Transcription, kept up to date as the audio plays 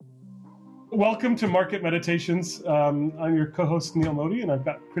Welcome to Market Meditations. I'm your co-host Neil Modi, and I've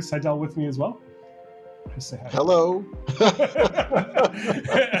got Chris Heidel with me as well. Chris, say hi. Hello.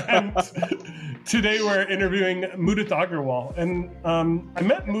 And today we're interviewing Mudit Agrawal, and I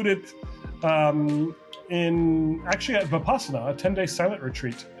met Mudit at Vipassana, a 10-day silent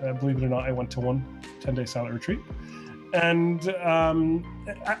retreat. Believe it or not, I went to one 10-day silent retreat, and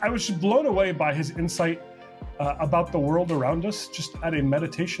I was just blown away by his insight about the world around us, just at a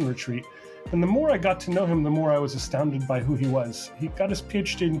meditation retreat. And the more I got to know him, the more I was astounded by who he was. He got his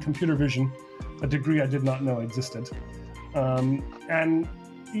PhD in computer vision, a degree I did not know existed. And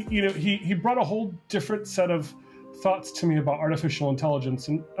he brought a whole different set of thoughts to me about artificial intelligence.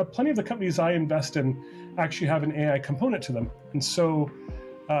 And plenty of the companies I invest in actually have an AI component to them. And so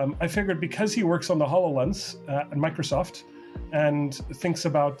I figured, because he works on the HoloLens at Microsoft and thinks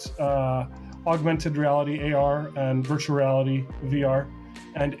about augmented reality, AR, and virtual reality, VR,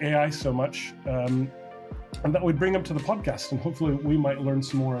 and AI so much, and that would bring him to the podcast, and hopefully we might learn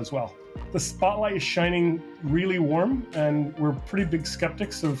some more as well. The spotlight is shining really warm, and we're pretty big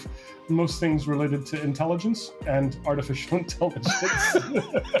skeptics of most things related to intelligence and artificial intelligence.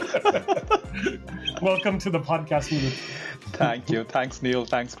 Welcome to the podcast, Mudit. Thank you. Thanks, Neil.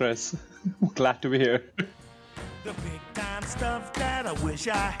 Thanks, Chris. Glad to be here. The big time stuff that I wish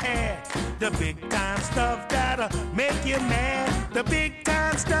I had. The big time stuff that'll make you mad. The big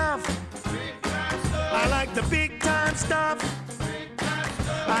time stuff. I like the big time stuff.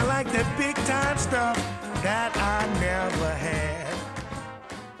 I like the big time stuff that I never had.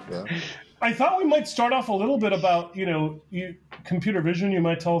 Yeah. I thought we might start off a little bit about, computer vision. You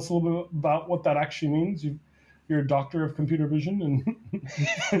might tell us a little bit about what that actually means. You're a doctor of computer vision, and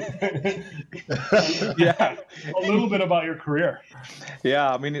Yeah. a little bit about your career.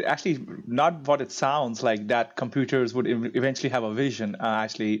 Yeah, I mean, it actually not what it sounds like, that computers would eventually have a vision,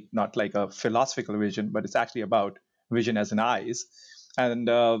 actually not like a philosophical vision, but it's actually about vision as in eyes. And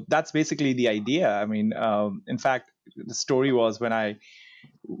that's basically the idea. I mean, in fact, the story was when I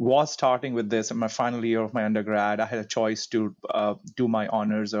was starting with this in my final year of my undergrad, I had a choice to do my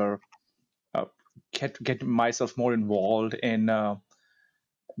honors or get myself more involved in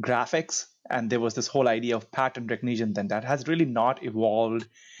graphics, and there was this whole idea of pattern recognition then that has really not evolved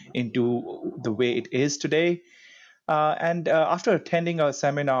into the way it is today. And after attending a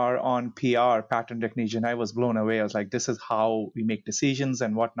seminar on PR, pattern recognition, I was blown away. I was like, this is how we make decisions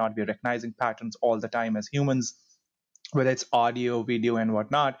and whatnot. We're recognizing patterns all the time as humans, whether it's audio, video, and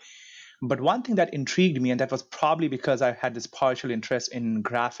whatnot. But one thing that intrigued me, and that was probably because I had this partial interest in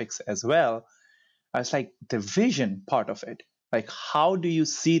graphics as well, I was like, the vision part of it. Like, how do you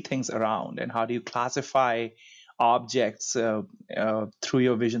see things around, and how do you classify objects through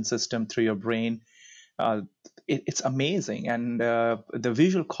your vision system, through your brain? It's amazing. And the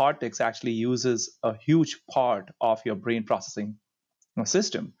visual cortex actually uses a huge part of your brain processing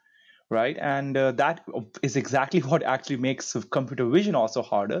system, right? And that is exactly what actually makes computer vision also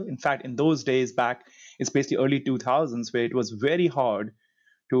harder. In fact, in those days back, it's basically early 2000s, where it was very hard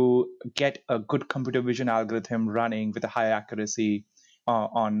to get a good computer vision algorithm running with a high accuracy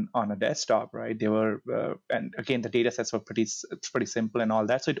on a desktop, right? They were, and again, the data sets were pretty simple and all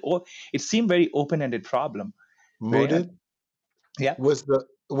that. So it seemed very open-ended problem. Mudit, Yeah. was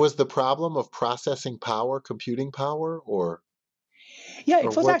the problem of processing power, computing power, or Yeah, it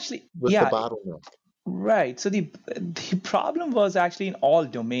or was what actually, was the yeah, bottleneck? right. So the problem was actually in all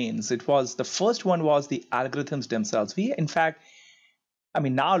domains. It was, the first one was the algorithms themselves. We, in fact, I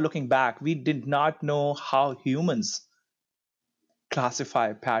mean, now looking back, we did not know how humans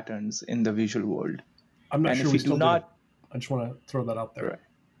classify patterns in the visual world. I'm not And sure if we we still do do. not, I just want to throw that out there.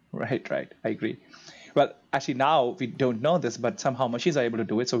 right, I agree. Well, actually, now we don't know this, but somehow machines are able to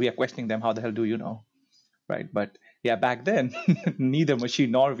do it. So we are questioning them. How the hell do you know? Right. But yeah, back then, neither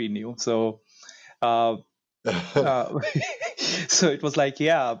machine nor we knew. So, uh, so it was like,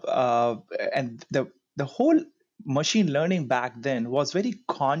 and the whole machine learning back then was very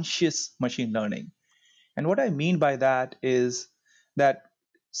conscious machine learning. And what I mean by that is that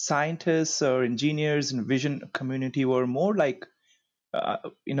scientists or engineers in vision community were more like,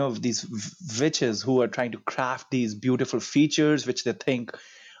 these witches who are trying to craft these beautiful features, which they think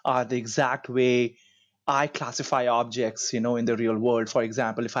are the exact way I classify objects, in the real world. For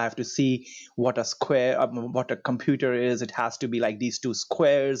example, if I have to see what a square, what a computer is, it has to be like these two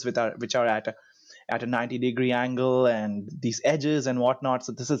squares which are at a 90-degree angle, and these edges and whatnot.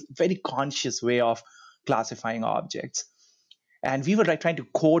 So this is a very conscious way of classifying objects. And we were like trying to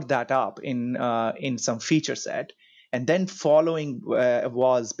code that up in some feature set. And then following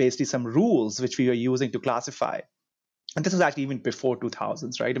was basically some rules which we were using to classify. And this was actually even before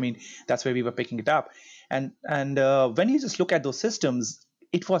 2000s, right? I mean, that's where we were picking it up. And when you just look at those systems,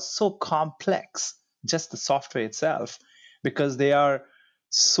 it was so complex, just the software itself, because there are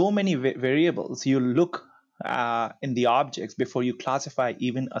so many variables. You look in the objects before you classify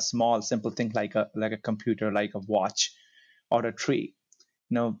even a small, simple thing like a computer, like a watch or a tree.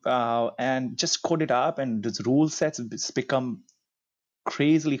 And just code it up, and these rule sets become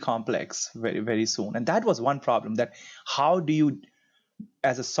crazily complex very, very soon. And that was one problem, that how do you,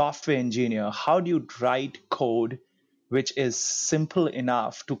 as a software engineer, how do you write code which is simple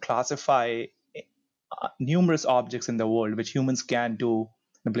enough to classify numerous objects in the world, which humans can do in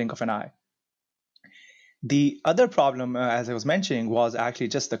the blink of an eye? The other problem, as I was mentioning, was actually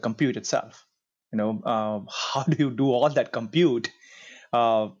just the compute itself. How do you do all that compute?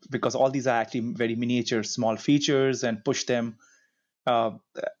 Because all these are actually very miniature, small features, and push them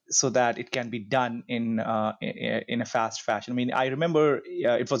so that it can be done in a fast fashion. I mean, I remember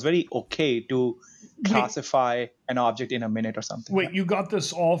it was very okay to classify an object in a minute or something. Wait, you got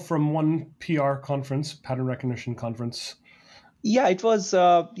this all from one PR conference, pattern recognition conference? Yeah, it was.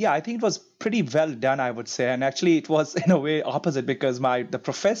 I think it was pretty well done, I would say. And actually, it was in a way opposite, because the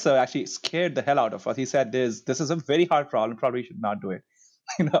professor actually scared the hell out of us. He said, "This is a very hard problem. Probably should not do it."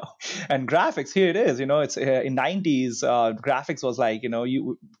 And graphics, here it is. It's in 90s. Graphics was like,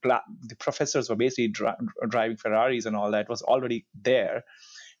 the professors were basically driving Ferraris and all that. It was already there,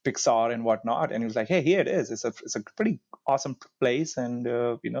 Pixar and whatnot. And he was like, hey, here it is. It's a pretty awesome place, and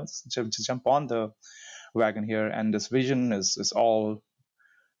just jump on the wagon here. And this vision is all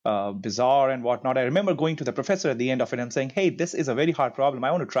bizarre and whatnot. I remember going to the professor at the end of it and saying, hey, this is a very hard problem.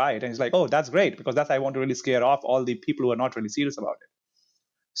 I want to try it. And he's like, oh, that's great, because I want to really scare off all the people who are not really serious about it.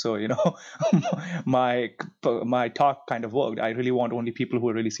 So, my talk kind of worked. I really want only people who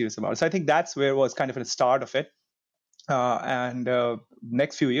are really serious about it. So I think that's where was kind of the start of it. And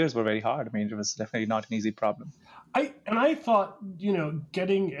next few years were very hard. I mean, it was definitely not an easy problem. I thought,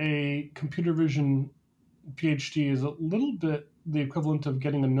 getting a computer vision PhD is a little bit the equivalent of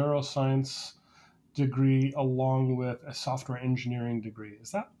getting a neuroscience degree along with a software engineering degree.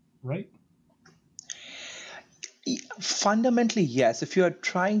 Is that right? Fundamentally, yes. If you are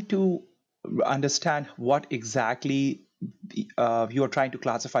trying to understand what exactly you are trying to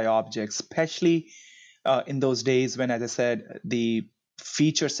classify objects, especially in those days when, as I said, the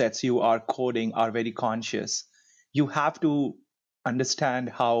feature sets you are coding are very conscious, you have to understand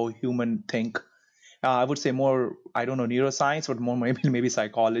how humans think. I would say more, I don't know, neuroscience, but more maybe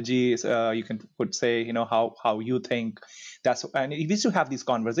psychology. You could say, how you think. And we used to have these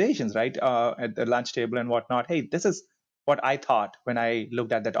conversations, right, at the lunch table and whatnot. Hey, this is what I thought when I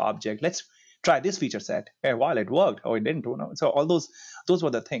looked at that object. Let's try this feature set. Hey, well, it worked. Oh, it didn't. So all those were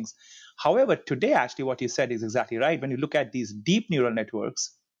the things. However, today, actually, what you said is exactly right. When you look at these deep neural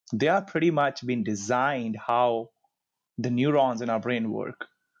networks, they are pretty much been designed how the neurons in our brain work.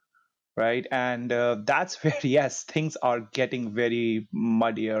 Right. And that's where, yes, things are getting very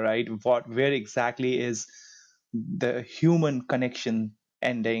muddier, right? Where exactly is the human connection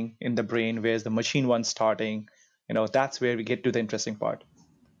ending in the brain? Where's the machine one starting? That's where we get to the interesting part.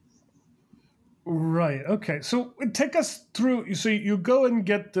 Right. Okay. So take us through. So you go and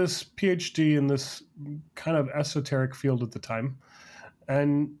get this PhD in this kind of esoteric field at the time,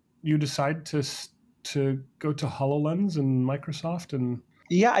 and you decide to go to HoloLens and Microsoft and.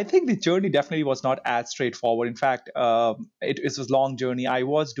 Yeah, I think the journey definitely was not as straightforward. In fact, it was a long journey. I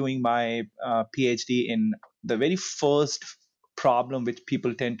was doing my PhD in the very first problem which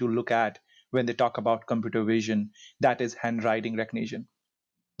people tend to look at when they talk about computer vision, that is handwriting recognition,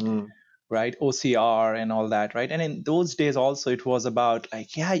 right? OCR and all that, right? And in those days also, it was about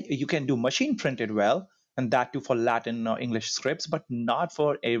like, yeah, you can do machine printed well, and that too for Latin or English scripts, but not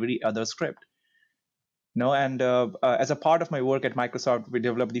for every other script. And as a part of my work at Microsoft, we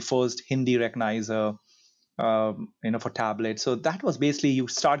developed the first Hindi recognizer, for tablets. So that was basically, you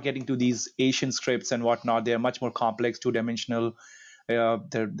start getting to these Asian scripts and whatnot. They're much more complex, two-dimensional.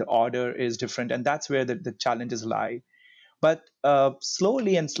 The order is different, and that's where the challenges lie. But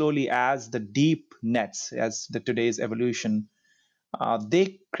slowly, as the deep nets, as today's evolution,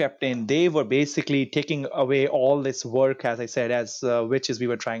 they crept in. They were basically taking away all this work, as I said, as witches we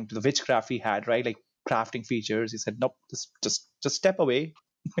were trying to, the witchcraft we had, right? Like crafting features. He said, nope, just step away.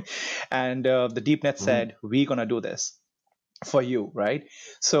 And the deep net said, we're going to do this for you, right?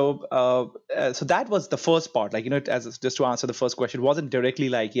 So that was the first part. Like, as just to answer the first question, it wasn't directly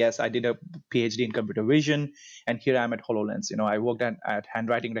like, yes, I did a PhD in computer vision, and here I'm at HoloLens. I worked at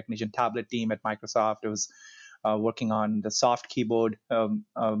handwriting recognition tablet team at Microsoft. It was working on the soft keyboard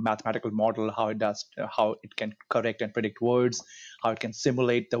mathematical model, how it can correct and predict words, how it can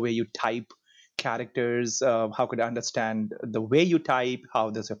simulate the way you type characters, how could I understand the way you type,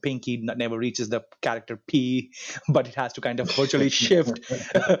 how there's a pinky never reaches the character P, but it has to kind of virtually shift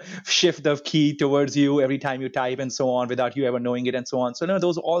the key towards you every time you type and so on without you ever knowing it and so on. So no,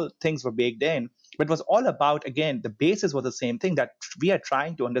 those all things were baked in, but it was all about, again, the basis was the same thing, that we are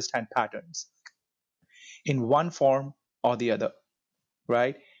trying to understand patterns in one form or the other,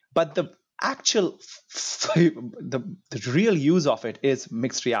 right? But the actual the real use of it is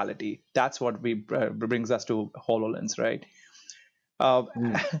mixed reality. That's what brings us to HoloLens, right?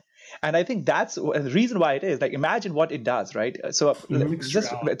 And I think that's the reason why it is. Like, imagine what it does, right? So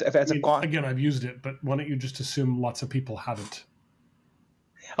just as again, I've used it, but why don't you just assume lots of people haven't?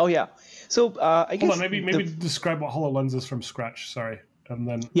 Oh yeah. So I guess hold on, maybe describe what HoloLens is from scratch. Sorry, and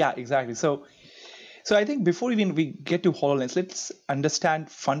then yeah, exactly. So I think before even we get to HoloLens, let's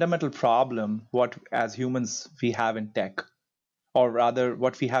understand fundamental problem what as humans we have in tech, or rather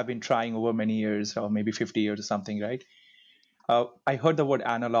what we have been trying over many years, or maybe 50 years or something, right? I heard the word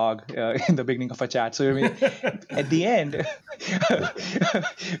analog in the beginning of a chat. So I mean, at the end,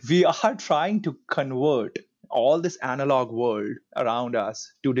 we are trying to convert all this analog world around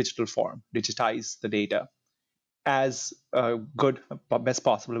us to digital form, digitize the data as a good, best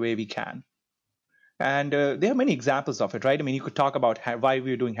possible way we can. And there are many examples of it, right? I mean, you could talk about why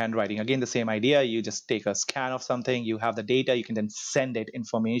we're doing handwriting. Again, the same idea. You just take a scan of something, you have the data, you can then send it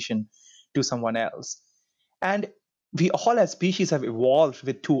information to someone else. And we all as species have evolved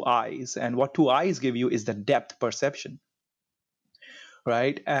with two eyes. And what two eyes give you is the depth perception,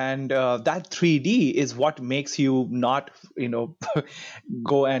 right? And that 3D is what makes you not,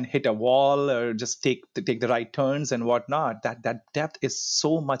 go and hit a wall or just take the right turns and whatnot. That depth is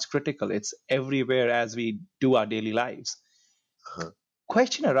so much critical. It's everywhere as we do our daily lives.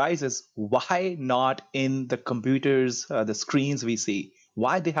 Question arises, why not in the computers, the screens we see?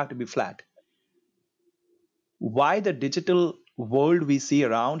 Why they have to be flat? Why the digital world we see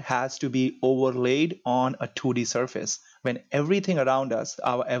around has to be overlaid on a 2D surface when everything around us,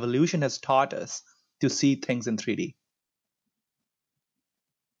 our evolution has taught us to see things in 3D?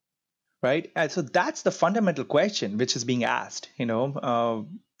 Right? And so that's the fundamental question which is being asked, and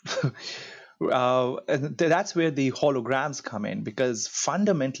that's where the holograms come in, because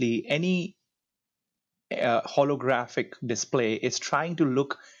fundamentally any holographic display is trying to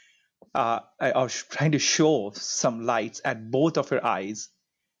look or trying to show some lights at both of your eyes,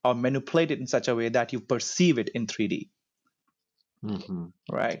 or manipulate it in such a way that you perceive it in 3D. Mm-hmm.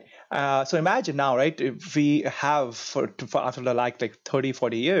 Right. So imagine now, right, if we have for after like 30,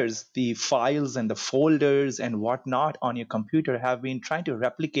 40 years, the files and the folders and whatnot on your computer have been trying to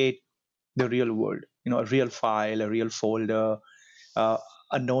replicate the real world, a real file, a real folder,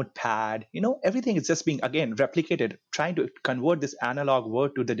 a notepad, everything is just being, again, replicated, trying to convert this analog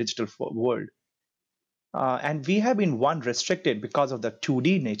world to the digital world. And we have been, one, restricted because of the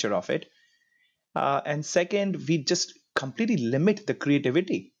 2D nature of it. And second, we just completely limit the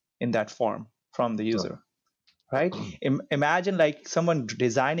creativity in that form from the user, right? Imagine like someone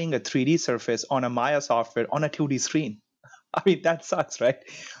designing a 3D surface on a Maya software on a 2D screen. I mean, that sucks, right?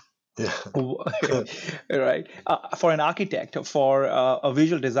 Yeah. Right. For an architect, for a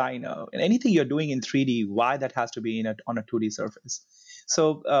visual designer, and anything you're doing in 3D, why that has to be on a 2D surface?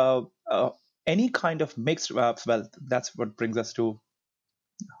 So any kind of mixed, well, that's what brings us to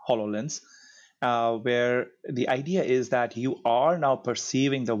HoloLens, where the idea is that you are now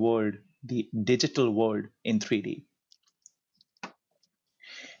perceiving the world, the digital world, in 3D.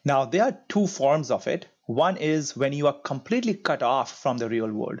 Now, there are two forms of it. One is when you are completely cut off from the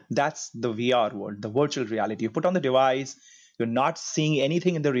real world. That's the VR world, the virtual reality. You put on the device, you're not seeing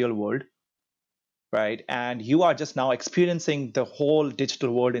anything in the real world, right? And you are just now experiencing the whole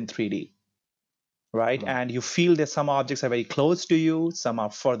digital world in 3D, right? Mm-hmm. And you feel that some objects are very close to you, some are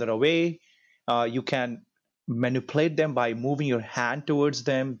further away. You can manipulate them by moving your hand towards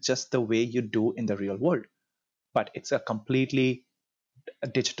them just the way you do in the real world. But it's a completely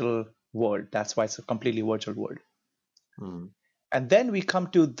digital world. That's why it's a completely virtual world. Mm. And then we come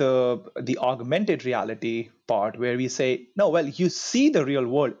to the augmented reality part, where we say, no, well, you see the real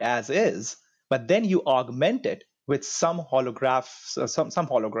world as is, but then you augment it with some holographs, some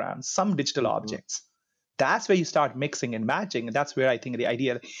holograms, some digital objects. That's where you start mixing and matching. And that's where I think the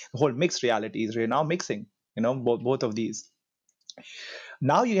idea, the whole mixed reality is, we're now mixing, both of these.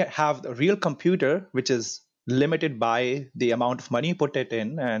 Now you have a real computer, which is limited by the amount of money you put it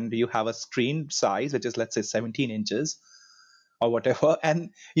in, and you have a screen size, which is, let's say, 17 inches. or whatever. And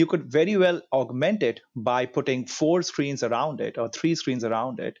you could very well augment it by putting 4 screens around it or 3 screens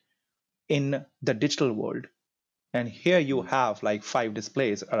around it in the digital world. And here you have like 5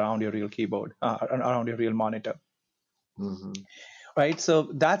 displays around your real keyboard, around your real monitor. Mm-hmm. Right.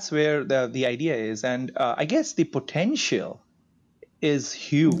 So that's where the idea is. And I guess the potential is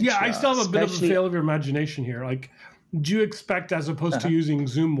huge. Yeah, I still have a bit of a especially- fail of your imagination here. Like, do you expect, as opposed to using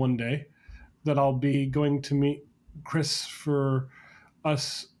Zoom one day, that I'll be going to meet Chris for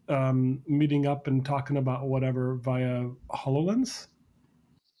us meeting up and talking about whatever via HoloLens?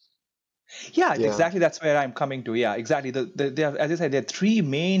 Yeah, exactly. That's where I'm coming to. Yeah, exactly. There, as I said, there are 3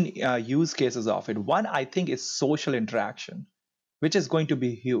 main use cases of it. One, I think, is social interaction, which is going to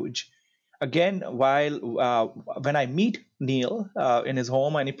be huge. Again, when I meet Neil in his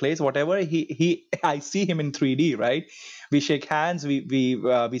home, any place, whatever, I see him in 3D, right? We shake hands,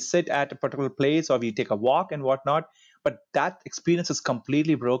 we sit at a particular place, or we take a walk and whatnot. But that experience is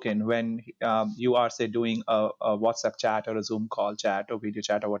completely broken when you are, say, doing a WhatsApp chat or a Zoom call chat or video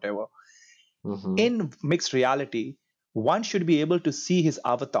chat or whatever. Mm-hmm. In mixed reality, one should be able to see his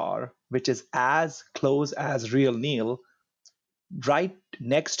avatar, which is as close as real Neil, right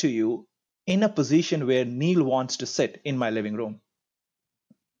next to you in a position where Neil wants to sit in my living room.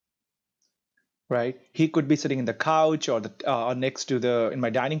 Right? He could be sitting in the couch or next to in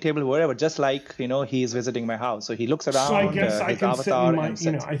my dining table, wherever, just like, he's visiting my house. So he looks around. So I guess I his can sit avatar in my, and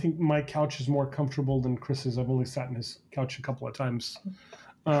sits. I think my couch is more comfortable than Chris's. I've only sat in his couch a couple of times.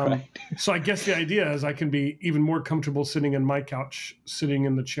 Right. So I guess the idea is I can be even more comfortable sitting in my couch, sitting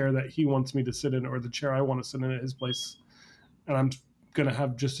in the chair that he wants me to sit in, or the chair I want to sit in at his place. And I'm going to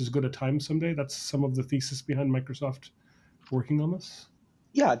have just as good a time someday. That's some of the thesis behind Microsoft working on this.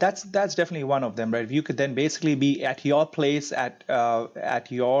 Yeah, that's definitely one of them, right? You could then basically be at your place at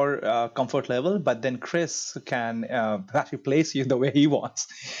your comfort level, but then Chris can actually place you the way he wants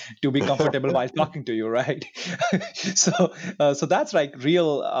to be comfortable while talking to you, right? So that's like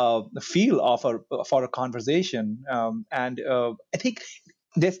real feel of for a conversation, and I think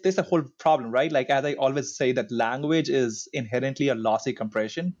there's a whole problem, right? Like, as I always say, that language is inherently a lossy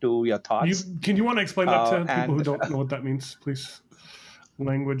compression to your thoughts. Can you want to explain that to people who and- don't know what that means, please?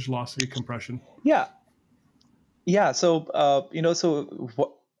 Language lossy compression. Yeah. So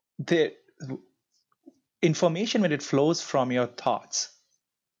the information, when it flows from your thoughts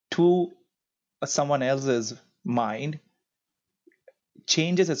to someone else's mind,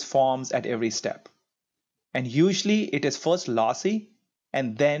 changes its forms at every step, and usually it is first lossy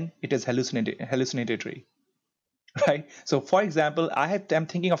and then it is hallucinatory, right? So, for example, I'm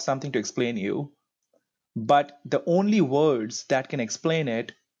thinking of something to explain you, but the only words that can explain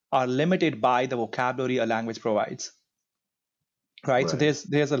it are limited by the vocabulary a language provides. Right? So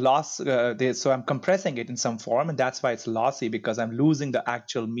there's a loss. So I'm compressing it in some form, and that's why it's lossy, because I'm losing the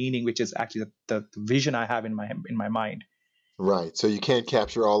actual meaning, which is actually the vision I have in my mind. Right. So you can't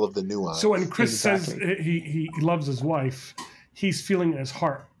capture all of the nuance. So when Chris Exactly. says he loves his wife, he's feeling in his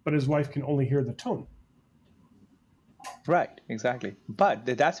heart, but his wife can only hear the tone. Right, exactly. But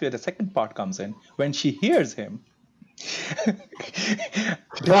that's where the second part comes in. When she hears him,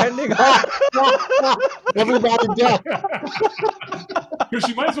 depending on... Everybody deaf. Because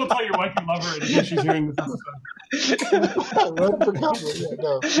she might as well tell your wife you love her and she's hearing this episode. Run for cover. Yeah,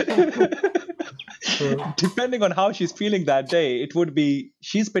 no. Depending on how she's feeling that day, it would be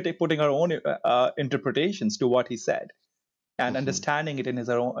she's putting her own interpretations to what he said, and understanding it in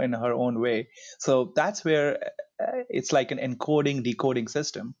her own way. So that's where it's like an encoding decoding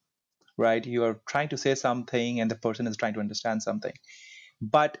system, right? You are trying to say something and the person is trying to understand something.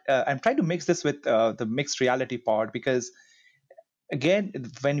 But I'm trying to mix this with the mixed reality part, because again,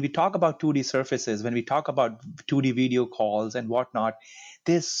 when we talk about 2D surfaces, when we talk about 2D video calls and whatnot,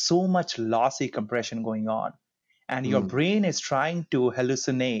 there's so much lossy compression going on, and your brain is trying to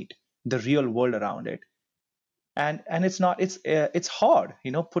hallucinate the real world around it. And it's hard,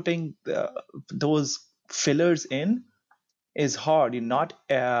 putting those fillers in is hard. Not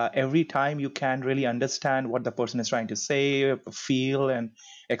every time you can really understand what the person is trying to say, feel, and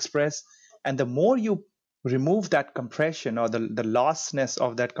express. And the more you remove that compression, or the lostness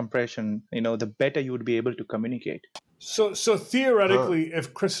of that compression, the better you would be able to communicate. So theoretically,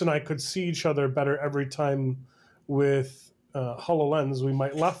 if Chris and I could see each other better every time with HoloLens, we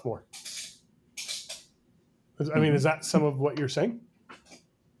might laugh more. I mean, is that some of what you're saying?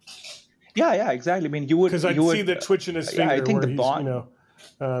 Yeah, exactly. I mean, you would, because I see the twitch in his finger, I think where the he's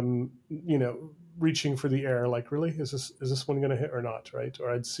bond, reaching for the air. Like, really, is this one going to hit or not? Right?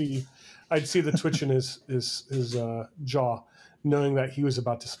 Or I'd see the twitch in his jaw, knowing that he was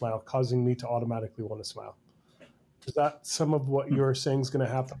about to smile, causing me to automatically want to smile. Is that some of what you're saying is going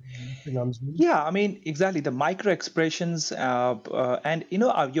to happen on Zoom? Yeah, I mean, exactly. The micro expressions, and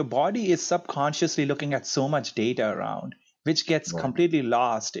your body is subconsciously looking at so much data around, which gets Right. completely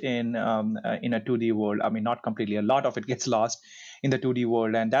lost in a 2D world. I mean, not completely. A lot of it gets lost in the 2D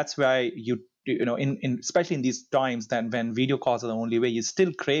world, and that's why in especially in these times, then when video calls are the only way, you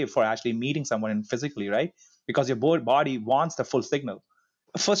still crave for actually meeting someone physically, right? Because your body wants the full signal.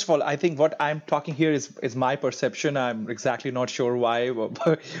 First of all, I think what I'm talking here is my perception. I'm exactly not sure why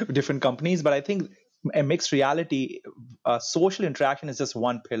different companies, but I think a mixed reality, social interaction is just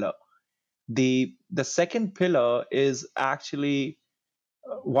one pillar. The second pillar is actually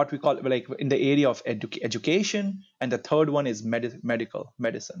what we call like in the area of education, and the third one is medical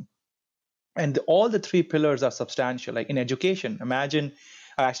medicine. And all the three pillars are substantial. Like in education, imagine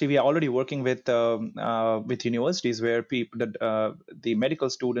actually we are already working with universities where the medical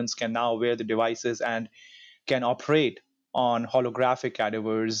students can now wear the devices and can operate on holographic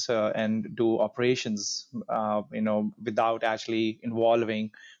cadavers and do operations without actually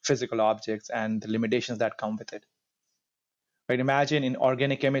involving physical objects and the limitations that come with it. Right, imagine in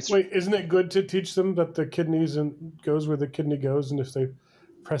organic chemistry. Wait, isn't it good to teach them that the kidneys goes where the kidney goes, and if they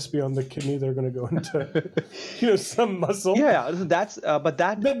press beyond the kidney, they're going to go into some muscle? Yeah, that's but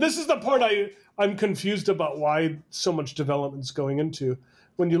that This is the part I'm confused about why so much development's going into.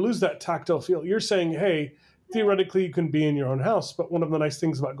 When you lose that tactile feel, you're saying, hey, theoretically you can be in your own house, but one of the nice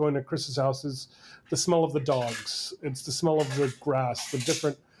things about going to Chris's house is the smell of the dogs. It's the smell of the grass, the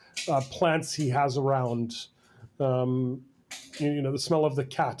different plants he has around. The smell of the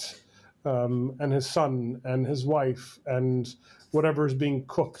cat and his son and his wife and whatever is being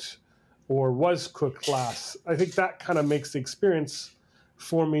cooked or was cooked last. I think that kind of makes the experience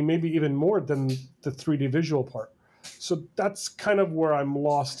for me maybe even more than the 3D visual part. So that's kind of where I'm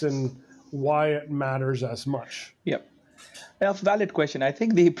lost in why it matters as much. Yep. A valid question. I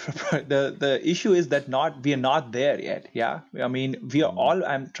think the issue is that we are not there yet. Yeah, I mean we are all.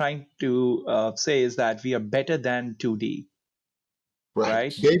 I'm trying to say is that we are better than 2D.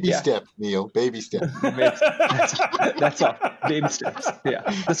 Right? Baby step, Neil. Baby step. That's all. Baby steps. Yeah.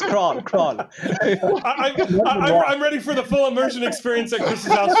 Just crawl. I'm ready for the full immersion experience at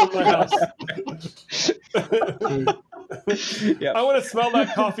Chris's house from my house. Yeah. I want to smell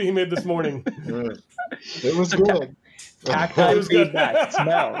that coffee he made this morning. It was good. Tactile feedback,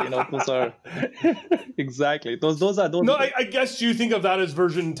 smell. Those are exactly those. No, I guess you think of that as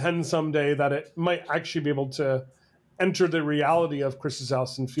version 10 someday, that it might actually be able to enter the reality of Chris's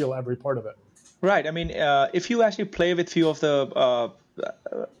house and feel every part of it. Right. I mean, if you actually play with few of the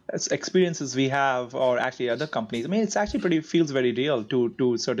experiences we have, or actually other companies, I mean, it's actually feels very real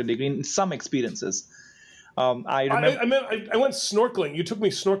to a certain degree in some experiences. I remember. I went snorkeling. You took me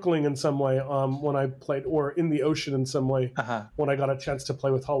snorkeling in some way when I played, or in the ocean in some way when I got a chance to play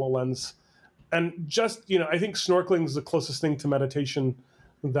with HoloLens. And just, I think snorkeling is the closest thing to meditation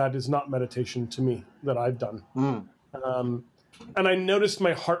that is not meditation to me that I've done. And I noticed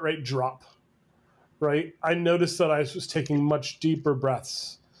my heart rate drop, right? I noticed that I was taking much deeper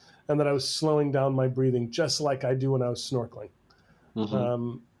breaths and that I was slowing down my breathing just like I do when I was snorkeling.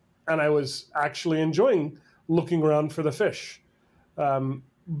 Mm-hmm. And I was actually enjoying looking around for the fish.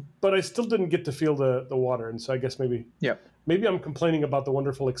 But I still didn't get to feel the water. And so I guess maybe I'm complaining about the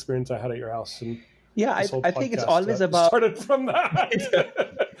wonderful experience I had at your house. And yeah, I think it's always about... started from that.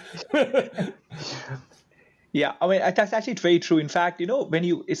 Yeah, I mean, that's actually very true. In fact,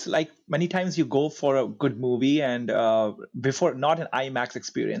 it's like many times you go for a good movie and before, not an IMAX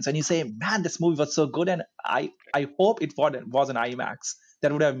experience, and you say, man, this movie was so good, and I hope it was an IMAX.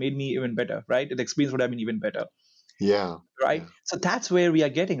 That would have made me even better, right? The experience would have been even better. Yeah. Right? Yeah. So that's where we are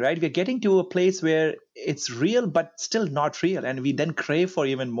getting, right? We're getting to a place where it's real, but still not real. And we then crave for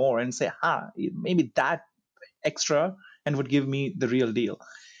even more and say, maybe that extra and would give me the real deal.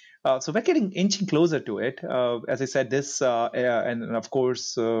 So we're inching closer to it. As I said, this and of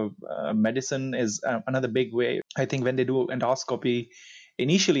course, medicine is another big way. I think when they do endoscopy,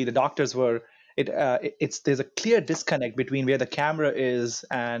 initially the doctors were there's a clear disconnect between where the camera is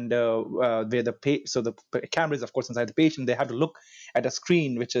and where so the camera is of course inside the patient. They have to look at a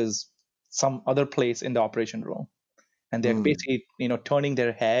screen which is some other place in the operation room, and they're basically turning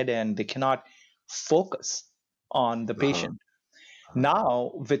their head and they cannot focus on the patient.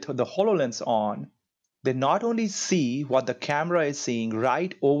 Now, with the HoloLens on, they not only see what the camera is seeing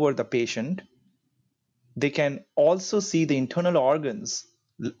right over the patient, they can also see the internal organs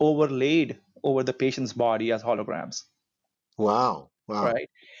overlaid over the patient's body as holograms. Wow. Right?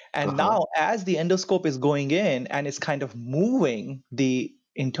 And now, as the endoscope is going in and it's kind of moving the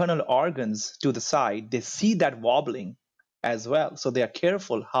internal organs to the side, they see that wobbling as well. So they are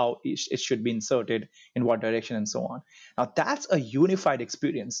careful how it should be inserted, in what direction, and so on. Now that's a unified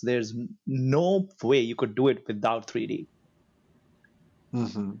experience. There's no way you could do it without 3D.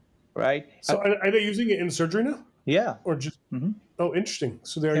 Mm-hmm. Right? So are they using it in surgery now? Yeah. Or just Oh, interesting.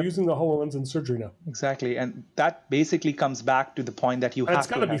 So they are using the HoloLens in surgery now. Exactly. And that basically comes back to the point that you have to. It's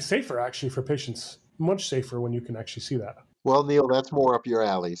got to be safer, actually, for patients. Much safer when you can actually see that. Well, Neil, that's more up your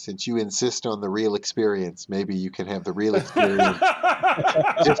alley. Since you insist on the real experience, maybe you can have the real experience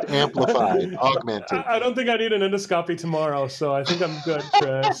just amplified, augmented. I don't think I need an endoscopy tomorrow, so I think I'm good,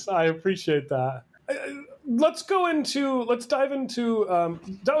 Chris. I appreciate that. Let's dive into.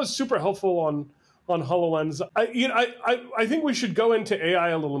 That was super helpful on HoloLens. I think we should go into AI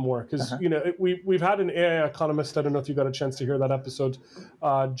a little more because we've had an AI economist. I don't know if you got a chance to hear that episode,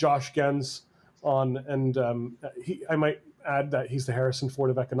 Josh Gens on, and I might add that he's the Harrison Ford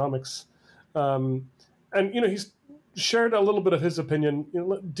of economics, and he's shared a little bit of his opinion,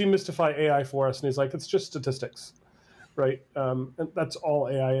 demystify AI for us, and he's like, it's just statistics, right? And that's all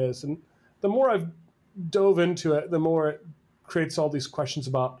AI is. And the more I've dove into it, the more it creates all these questions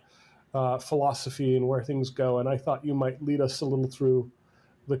about philosophy and where things go. And I thought you might lead us a little through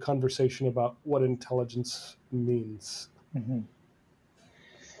the conversation about what intelligence means. Mm-hmm.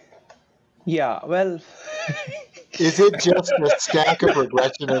 Yeah, well... Is it just a stack of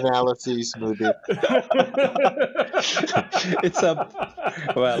regression analyses, Mudit? It's a...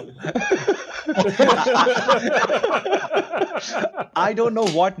 Well... I don't know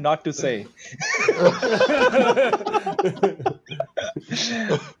what not to say.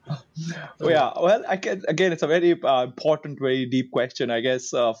 Yeah, well, again, it's a very important, very deep question. I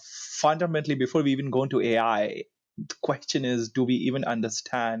guess fundamentally, before we even go into AI, the question is, do we even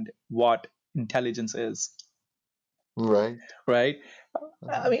understand what intelligence is? Right.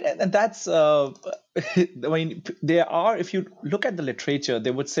 I mean, and that's, I mean, there are, if you look at the literature,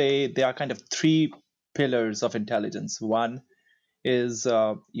 they would say there are kind of three pillars of intelligence. One is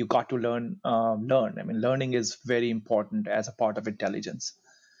you got to learn. I mean, learning is very important as a part of intelligence.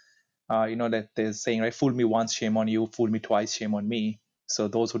 That they're saying, right, fool me once, shame on you, fool me twice, shame on me. So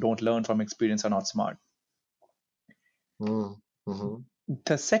those who don't learn from experience are not smart. Mm-hmm.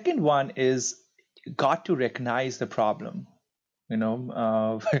 The second one is you got to recognize the problem.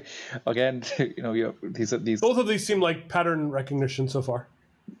 Again, these. Both of these seem like pattern recognition so far.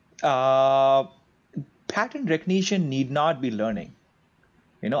 Pattern recognition need not be learning.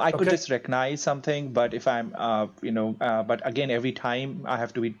 I could just recognize something, but if I'm, but again, every time I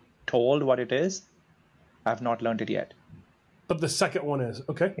have to be told what it is, I've not learned it yet. But the second one is,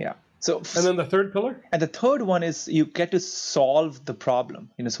 okay. Yeah. So, and then the third pillar? And the third one is you get to solve the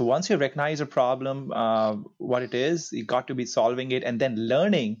problem. So once you recognize a problem, what it is, you got to be solving it and then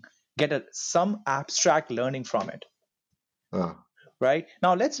learning, get some abstract learning from it. Right?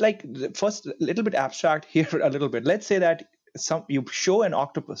 Now let's first a little bit abstract here a little bit. Let's say that you show an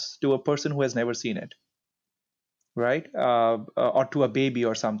octopus to a person who has never seen it. Right? Or to a baby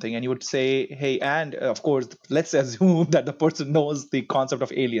or something. And you would say, hey, and of course, let's assume that the person knows the concept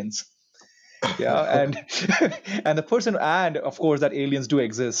of aliens. Yeah, and the person, and of course that aliens do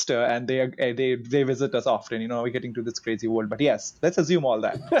exist, and they visit us often. We're getting to this crazy world, but yes, let's assume all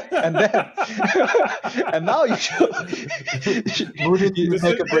that, and then and now you should. This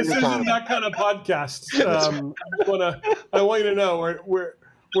isn't that kind of podcast. I want you to know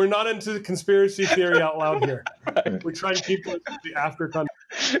we're not into conspiracy theory out loud here. We try and keep it the after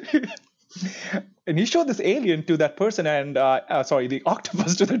context. And you show this alien to that person, and the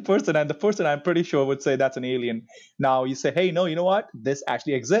octopus to that person, and the person, I'm pretty sure, would say that's an alien. Now you say, hey, no, you know what? This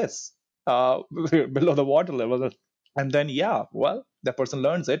actually exists below the water level. And then, that person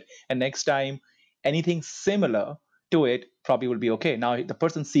learns it. And next time, anything similar to it probably will be okay. Now the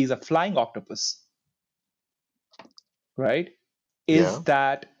person sees a flying octopus, right? Is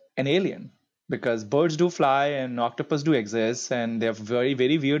that an alien? Because birds do fly and octopus do exist, and they're very,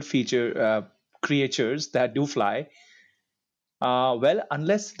 very weird creatures that do fly. Well,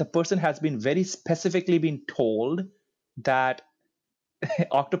 unless the person has been very specifically been told that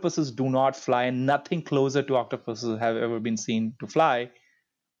octopuses do not fly and nothing closer to octopuses have ever been seen to fly,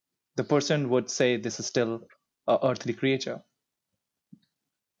 the person would say this is still an earthly creature.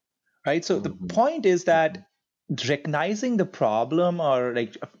 Right? So the point is that recognizing the problem or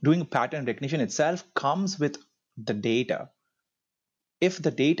doing pattern recognition itself comes with the data. If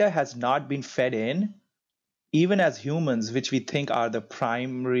the data has not been fed in, even as humans, which we think are the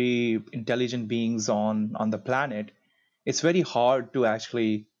primary intelligent beings on the planet, it's very hard to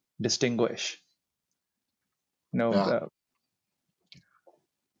actually distinguish.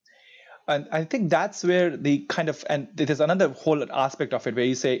 And I think that's where the kind of, and there's another whole aspect of it where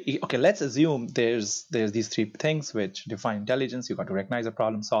you say, okay, let's assume there's these three things which define intelligence. You got to recognize a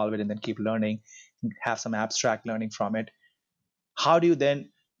problem, solve it, and then keep learning, have some abstract learning from it. How do you then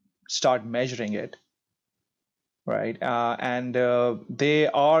start measuring it? Right. They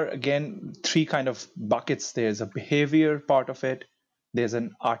are, again, three kind of buckets. There's a behavior part of it, there's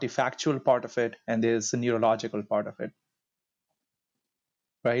an artifactual part of it, and there's a neurological part of it.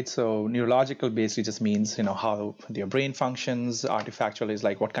 Right. So neurological basically just means, how your brain functions. Artifactual is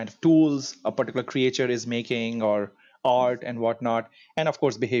like what kind of tools a particular creature is making, or art and whatnot. And of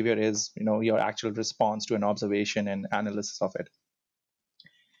course, behavior is, your actual response to an observation and analysis of it.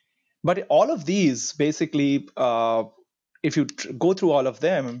 But all of these basically, if you go through all of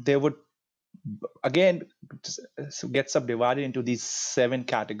them, they would again get subdivided into these 7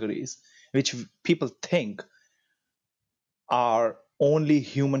 categories, which people think are only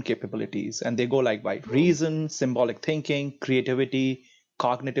human capabilities. And they go like by reason, symbolic thinking, creativity,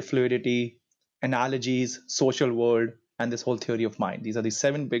 cognitive fluidity, analogies, social world, and this whole theory of mind. These are the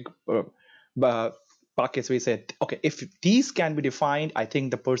 7 big buckets. We said, okay, if these can be defined, I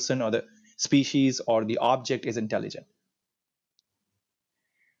think the person or the species or the object is intelligent.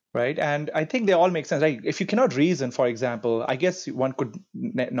 Right. And I think they all make sense. Right. If you cannot reason, for example, I guess one could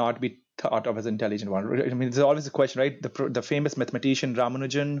not be thought of as intelligent one. I mean, there's always a question, right? The famous mathematician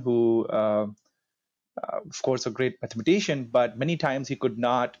Ramanujan, who, of course, a great mathematician, but many times he could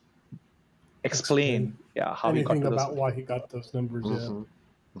not explain how he got to those about why he got those numbers.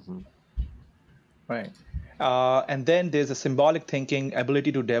 Right. And then there's a symbolic thinking,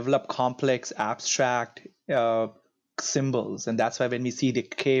 ability to develop complex, abstract symbols. And that's why when we see the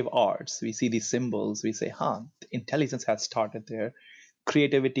cave arts, we see these symbols, we say, intelligence has started there.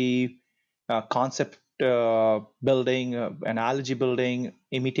 Creativity, concept building, analogy building,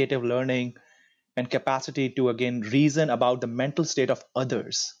 imitative learning, and capacity to, again, reason about the mental state of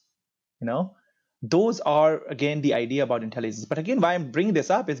others. Those are, again, the idea about intelligence. But again, why I'm bringing this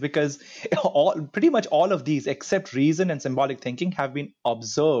up is because pretty much all of these, except reason and symbolic thinking, have been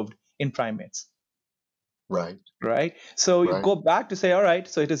observed in primates. Right. So you go back to say, all right,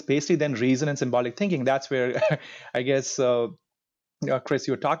 so it is basically then reason and symbolic thinking. That's where I guess, Chris,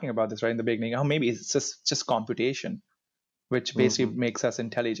 you were talking about this right in the beginning. Maybe it's just computation, which basically makes us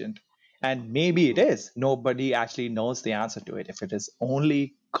intelligent. And maybe it is. Nobody actually knows the answer to it. If it is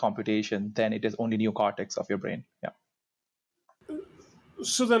only computation, then it is only neocortex of your brain. Yeah.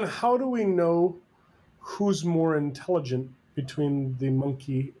 So then how do we know who's more intelligent between the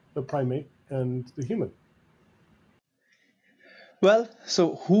monkey, the primate, and the human? Well,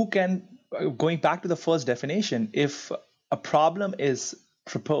 so going back to the first definition, if a problem is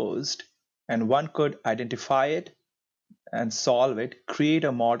proposed and one could identify it and solve it, create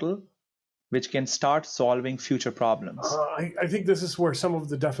a model which can start solving future problems. I think this is where some of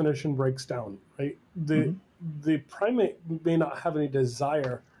the definition breaks down, right? The primate may not have any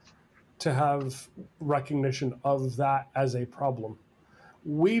desire to have recognition of that as a problem.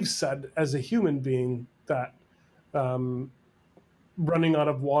 We've said as a human being that running out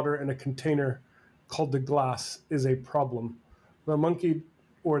of water in a container called the glass is a problem. The monkey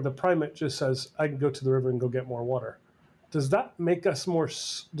or the primate just says, I can go to the river and go get more water. Does that make us more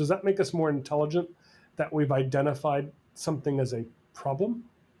intelligent that we've identified something as a problem?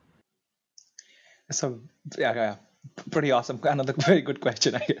 So, yeah, pretty awesome. Another very good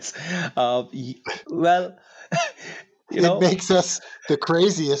question, I guess. Well, it makes us the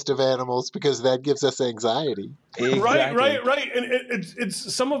craziest of animals because that gives us anxiety. Exactly. Right. And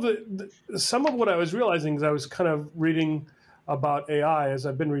it's some of what I was realizing as I was kind of reading about AI, as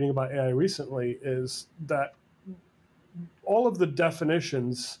I've been reading about AI recently, is that all of the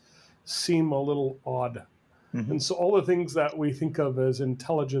definitions seem a little odd. And so all the things that we think of as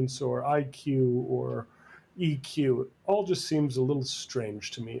intelligence or IQ or EQ all just seems a little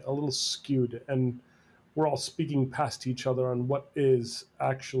strange to me, a little skewed. And we're all speaking past each other on what is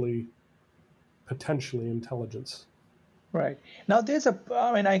actually potentially intelligence. Right. Now,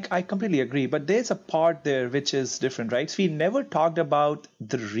 I completely agree, but there's a part there which is different, right? So we never talked about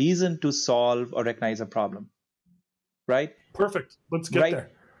the reason to solve or recognize a problem, right? Perfect. Let's get there.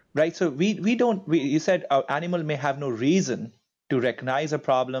 Right. So you said an animal may have no reason to recognize a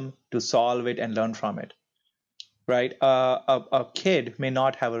problem, to solve it and learn from it, right? A kid may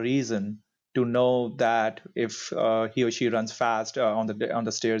not have a reason to know that if he or she runs fast on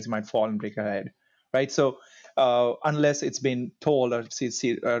the stairs, he might fall and break her head, right? So unless it's been told or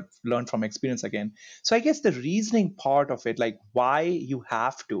learned from experience again. So I guess the reasoning part of it, like why you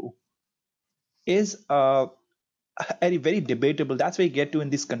have to, is very debatable. That's where you get to in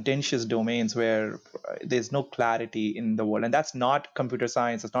these contentious domains where there's no clarity in the world, and that's not computer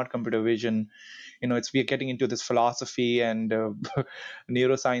science. It's not computer vision. It's we're getting into this philosophy and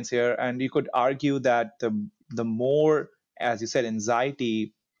neuroscience here, and you could argue that the more, as you said,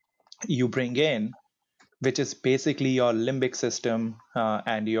 anxiety you bring in, which is basically your limbic system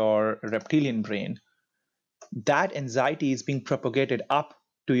and your reptilian brain, that anxiety is being propagated up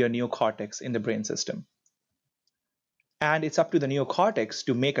to your neocortex in the brain system. And it's up to the neocortex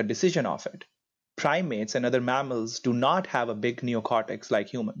to make a decision of it. Primates and other mammals do not have a big neocortex like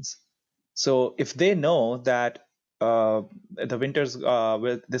humans. So if they know that the winters,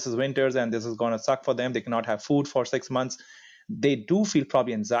 this is winters and this is going to suck for them, they cannot have food for 6 months, they do feel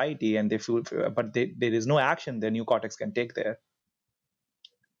probably anxiety, and they feel, but there is no action their neocortex can take there.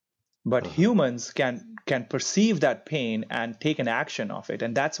 But humans can perceive that pain and take an action of it,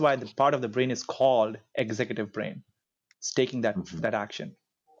 and that's why the part of the brain is called executive brain. It's taking that action.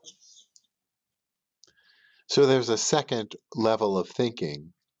 So there's a second level of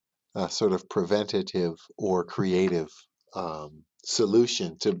thinking, a sort of preventative or creative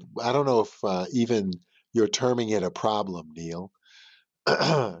solution to, I don't know if even you're terming it a problem, Neil.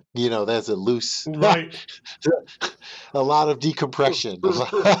 There's a loose, right, a lot of decompression, a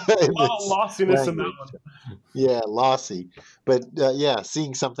lot lossiness in that one. Yeah, lossy. But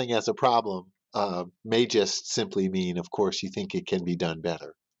seeing something as a problem may just simply mean, of course, you think it can be done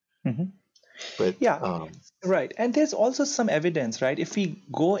better. Mm-hmm. But right. And there's also some evidence, right? If we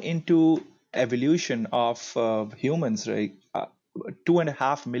go into evolution of humans, right,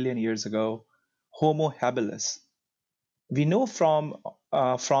 2.5 million years ago, Homo habilis, we know from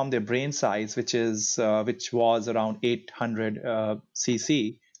their brain size, which was around 800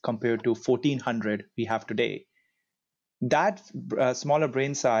 cc compared to 1400 we have today, that smaller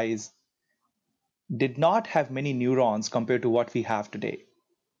brain size did not have many neurons compared to what we have today.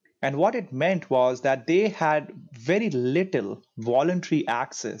 And what it meant was that they had very little voluntary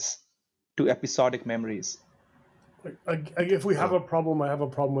access to episodic memories. If we have a problem, I have a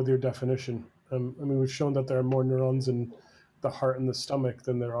problem with your definition. We've shown that there are more neurons in the heart and the stomach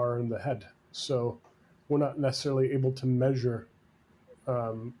than there are in the head. So we're not necessarily able to measure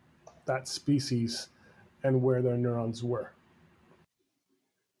that species and where their neurons were.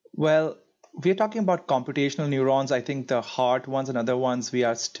 Well, we're talking about computational neurons. I think the heart ones and other ones, we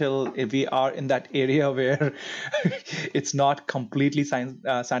are in that area where it's not completely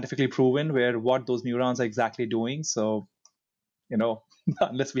scientifically proven where what those neurons are exactly doing. So,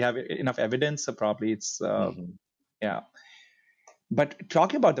 unless we have enough evidence, probably it's, yeah. But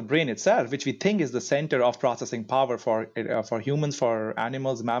talking about the brain itself, which we think is the center of processing power for humans, for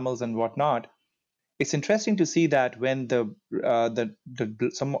animals, mammals, and whatnot, it's interesting to see that when the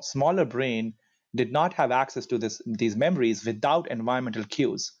smaller brain did not have access to these memories without environmental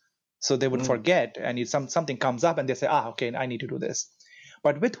cues, so they would forget, and something comes up and they say, okay, I need to do this.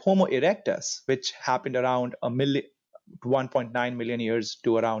 But with Homo erectus, which happened around 1.9 million years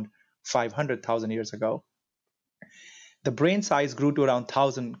to around 500,000 years ago, the brain size grew to around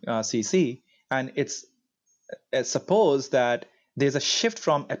 1000 cc, and it's supposed that there's a shift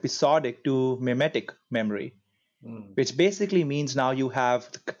from episodic to mimetic memory, which basically means now you have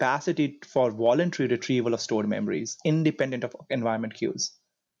the capacity for voluntary retrieval of stored memories independent of environment cues,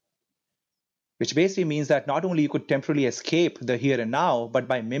 which basically means that not only you could temporarily escape the here and now, but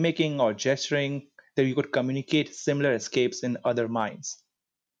by mimicking or gesturing, that you could communicate similar escapes in other minds.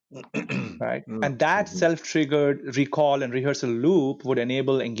 Right? And that self-triggered recall and rehearsal loop would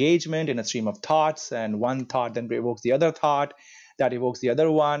enable engagement in a stream of thoughts, and one thought then evokes the other thought, that evokes the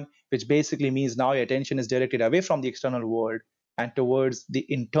other one, which basically means now your attention is directed away from the external world and towards the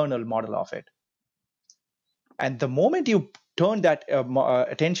internal model of it. And the moment you turn that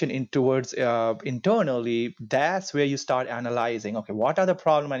attention in towards internally, that's where you start analyzing, okay, what are the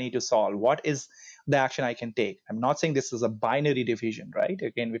problems I need to solve? What is the action I can take? I'm not saying this is a binary division, right?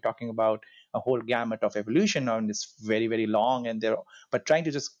 Again, we're talking about a whole gamut of evolution, and it's very, very long, but trying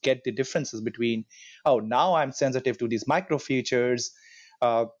to just get the differences between, now I'm sensitive to these micro features.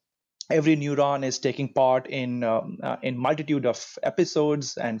 Every neuron is taking part in multitude of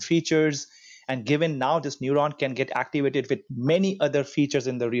episodes and features. And given now this neuron can get activated with many other features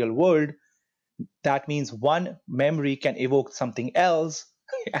in the real world, that means one memory can evoke something else.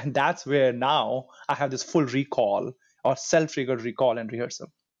 And that's where now I have this full recall or self-triggered recall and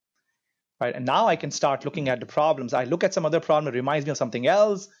rehearsal. Right? And now I can start looking at the problems. I look at some other problem, it reminds me of something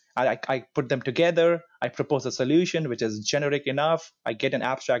else. I put them together. I propose a solution which is generic enough. I get an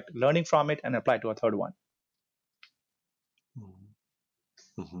abstract learning from it and apply to a third one.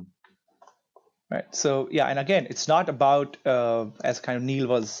 Right. So yeah, and again, it's not about, as kind of Neil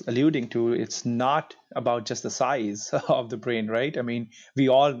was alluding to, it's not about just the size of the brain, right? I mean, we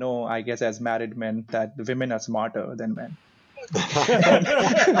all know, I guess, as married men, that the women are smarter than men.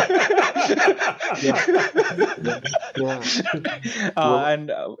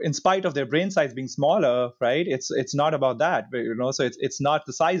 And in spite of their brain size being smaller, right? It's not about that, but, so it's not,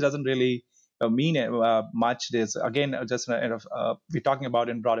 the size doesn't really mean much. There's again just we're talking about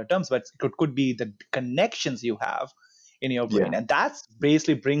in broader terms, but it could be the connections you have in your brain, and that's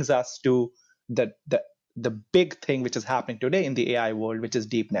basically brings us to the big thing which is happening today in the AI world, which is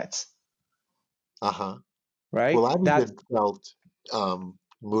deep nets. Right. Well, I've even felt,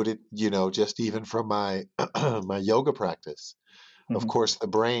 Mudit, just even from my my yoga practice. Of course, the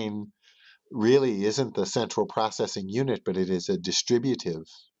brain really isn't the central processing unit, but it is a distributive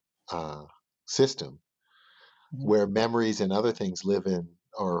system where memories and other things live in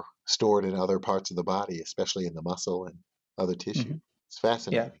or stored in other parts of the body, especially in the muscle and other tissue. It's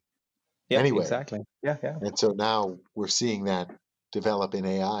fascinating. Yeah, anyway, exactly. Yeah. And so now we're seeing that develop in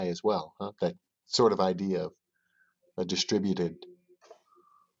AI as well, that sort of idea of a distributed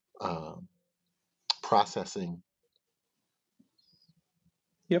processing.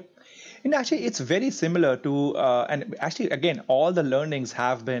 Yep. And actually, it's very similar to, and actually, again, all the learnings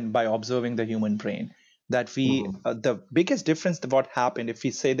have been by observing the human brain. That we, the biggest difference of what happened, if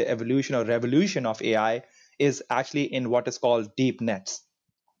we say the evolution or revolution of AI, is actually in what is called deep nets.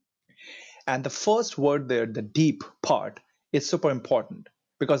 And the first word there, the deep part, is super important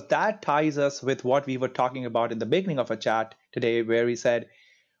because that ties us with what we were talking about in the beginning of a chat today, where we said,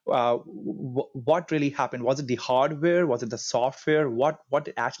 what really happened? Was it the hardware? Was it the software? What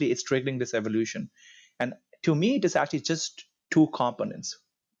actually is triggering this evolution? And to me, it is actually just two components.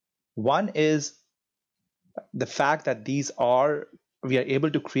 One is the fact that we are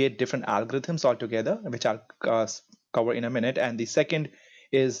able to create different algorithms altogether, which I'll cover in a minute. And the second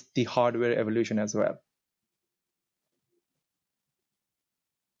is the hardware evolution as well.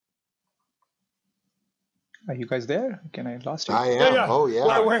 Are you guys there? Can I lost you? I am. Yeah. Oh,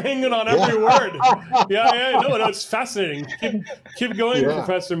 yeah. We're hanging on every word. Yeah. No, it's fascinating. Keep going,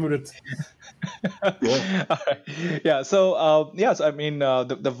 Professor Mudit. Yeah. All right. Yeah. So, so I mean,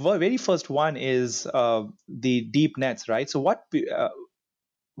 the very first one is the deep nets, right? So what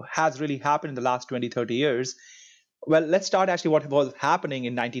has really happened in the last 20, 30 years? Well, let's start actually what was happening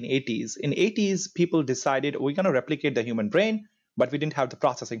in 1980s. In 80s, people decided we're going to replicate the human brain, but we didn't have the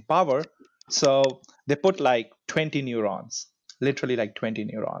processing power. So they put like 20 neurons, literally like 20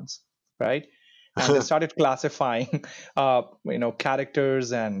 neurons, right? And they started classifying,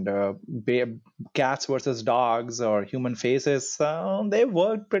 characters and cats versus dogs or human faces. They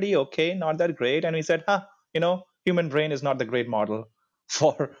worked pretty okay, not that great. And we said, human brain is not the great model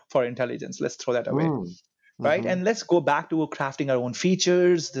for intelligence. Let's throw that away. Right. And let's go back to crafting our own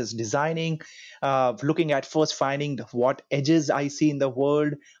features, this designing, looking at first finding what edges I see in the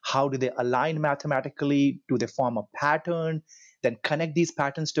world. How do they align mathematically? Do they form a pattern? Then connect these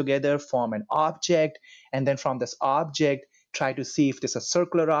patterns together, form an object. And then from this object, try to see if there's a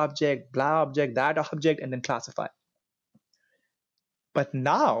circular object, blah object, that object, and then classify. But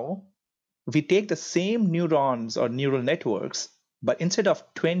now we take the same neurons or neural networks, but instead of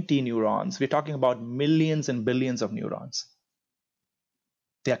 20 neurons, we're talking about millions and billions of neurons.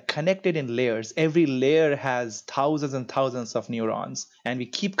 They are connected in layers. Every layer has thousands and thousands of neurons, and we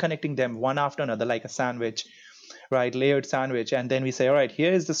keep connecting them one after another like a sandwich, right? Layered sandwich. And then we say, all right,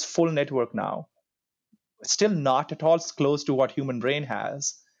 here is this full network now. It's still not at all close to what human brain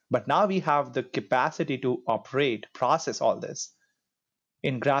has, but now we have the capacity to operate, process all this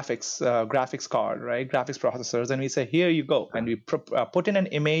in graphics card, right? Graphics processors. And we say, here you go. And we put in an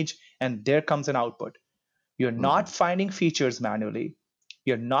image and there comes an output. You're not finding features manually.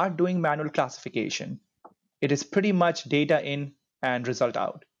 You're not doing manual classification. It is pretty much data in and result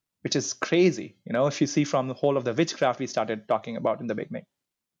out, which is crazy. If you see from the whole of the witchcraft we started talking about in the beginning.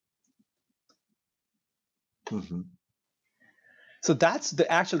 So that's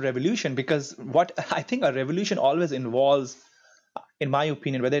the actual revolution, because what I think a revolution always involves, in my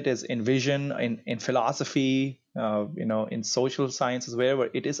opinion, whether it is in vision, in philosophy, in social sciences, wherever,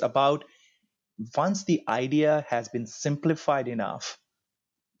 it is about once the idea has been simplified enough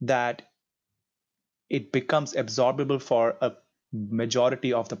that it becomes absorbable for a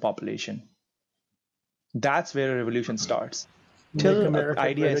majority of the population. That's where a revolution starts. Till an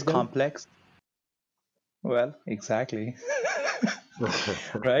idea is complex. Well, exactly.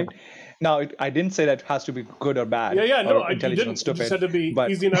 Right? Now, I didn't say that it has to be good or bad. No, I didn't. Stupid, it just had to be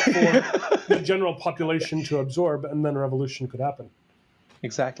easy enough for the general population to absorb, and then a revolution could happen.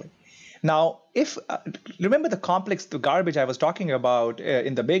 Exactly. Now, if remember the garbage I was talking about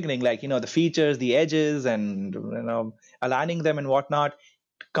in the beginning, like the features, the edges, and aligning them and whatnot.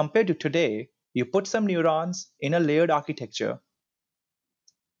 Compared to today, you put some neurons in a layered architecture,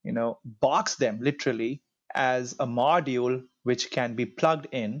 box them literally as a module which can be plugged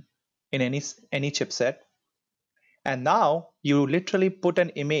in any chipset, and now you literally put an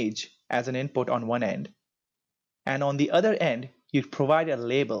image as an input on one end, and on the other end you provide a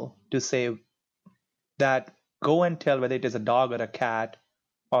label to say that go and tell whether it is a dog or a cat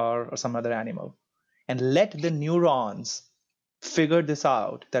or some other animal, and let the neurons figure this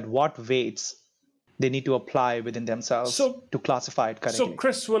out, that what weights they need to apply within themselves to classify it correctly. So,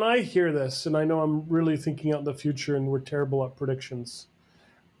 Chris, when I hear this, and I know I'm really thinking out in the future and we're terrible at predictions,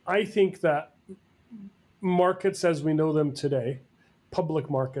 I think that markets as we know them today,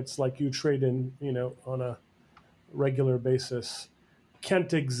 public markets like you trade in, on a regular basis,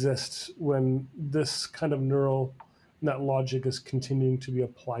 can't exist when this kind of neural net logic is continuing to be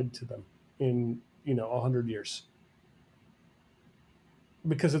applied to them in 100 years,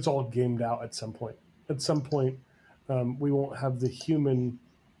 because it's all gamed out at some point. At some point, we won't have the human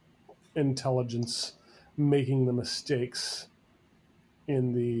intelligence making the mistakes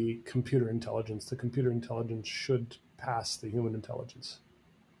in the computer intelligence. The computer intelligence should pass the human intelligence.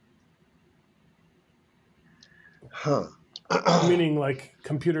 Huh. Meaning, like,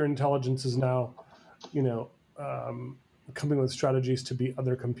 computer intelligence is now, coming with strategies to beat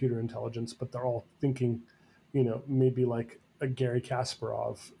other computer intelligence, but they're all thinking, maybe like a Gary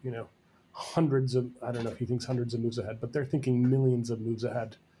Kasparov, I don't know if he thinks hundreds of moves ahead, but they're thinking millions of moves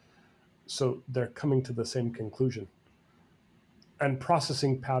ahead. So they're coming to the same conclusion. And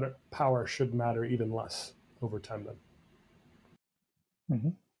processing power should matter even less over time then. Mm-hmm.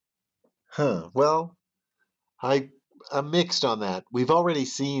 Huh. Well, I'm mixed on that. We've already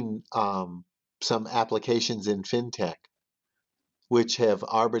seen some applications in fintech which have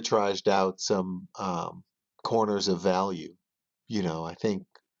arbitraged out some corners of value. I think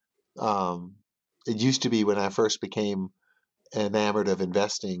it used to be, when I first became enamored of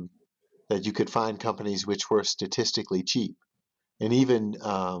investing, that you could find companies which were statistically cheap. And even,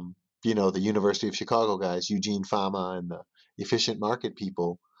 the University of Chicago guys, Eugene Fama and the efficient market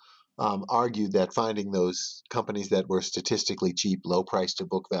people, argued that finding those companies that were statistically cheap, low price to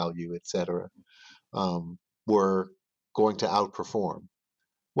book value, et cetera, were going to outperform.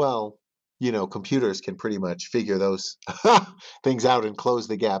 Well, computers can pretty much figure those things out and close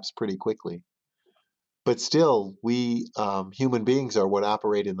the gaps pretty quickly. But still, we human beings are what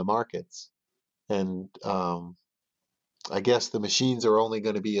operate in the markets. And I guess the machines are only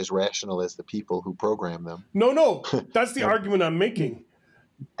going to be as rational as the people who program them. No, that's the argument I'm making.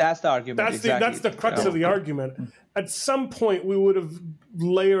 That's the argument. That's the crux of the argument. At some point, we would have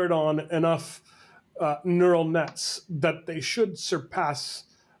layered on enough neural nets that they should surpass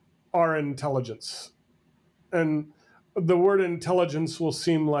our intelligence. And the word intelligence will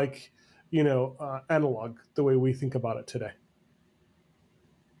seem like, analog, the way we think about it today.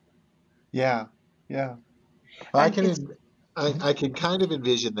 Yeah. I can kind of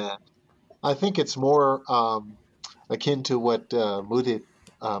envision that. I think it's more akin to what Mudit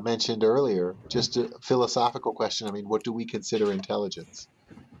mentioned earlier, just a philosophical question. I mean, what do we consider intelligence?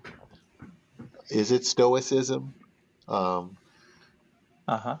 Is it stoicism?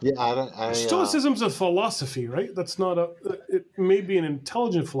 Yeah, Stoicism's a philosophy, right? That's not it may be an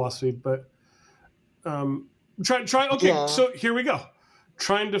intelligent philosophy, but try. Okay, yeah. So here we go.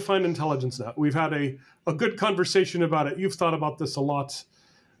 Trying to find intelligence now. We've had a good conversation about it. You've thought about this a lot.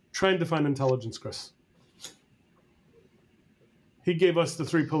 Trying to find intelligence, Chris. He gave us the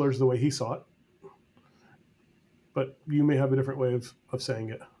 3 pillars the way he saw it, but you may have a different way of saying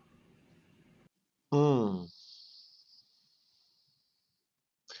it.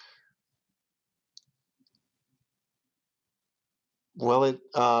 Well,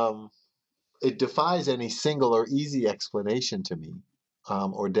 it defies any single or easy explanation to me,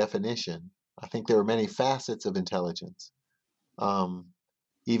 or definition. I think there are many facets of intelligence,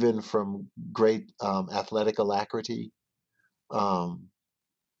 even from great athletic alacrity,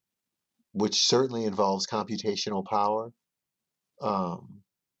 which certainly involves computational power,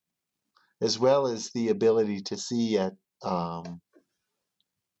 as well as the ability to see at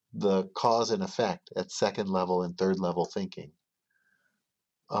the cause and effect at second level and third level thinking.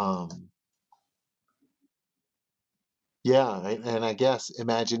 And I guess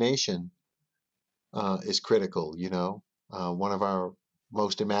imagination is critical. One of our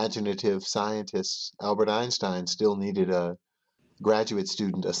most imaginative scientists, Albert Einstein, still needed a graduate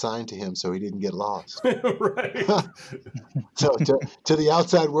student assigned to him so he didn't get lost. Right. So to the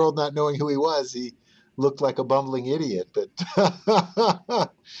outside world, not knowing who he was, he looked like a bumbling idiot. But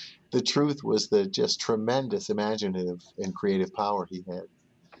the truth was the just tremendous imaginative and creative power he had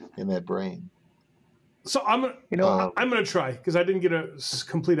in that brain. So I'm gonna try, because I didn't get a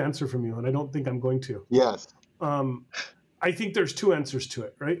complete answer from you, and I don't think I'm going to. Yes. I think there's two answers to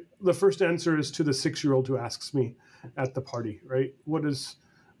it, right? The first answer is to the 6-year-old who asks me at the party, right? What does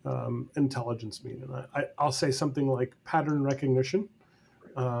intelligence mean? And I'll say something like pattern recognition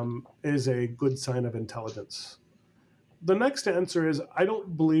is a good sign of intelligence. The next answer is I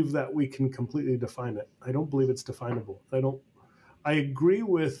don't believe that we can completely define it. I don't believe it's definable. I agree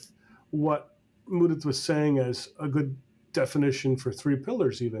with what Mudit was saying as a good definition for 3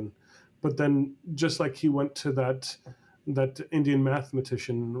 pillars even. But then just like he went to that Indian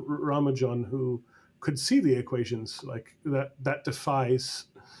mathematician, Ramanujan, who could see the equations, like that defies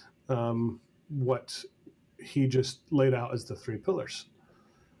what he just laid out as the 3 pillars.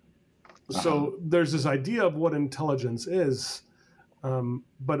 So there's this idea of what intelligence is,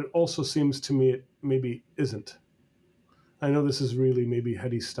 but it also seems to me it maybe isn't. I know this is really maybe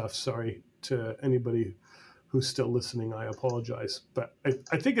heady stuff. Sorry to anybody who's still listening. I apologize. But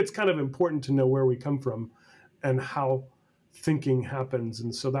I think it's kind of important to know where we come from and how thinking happens.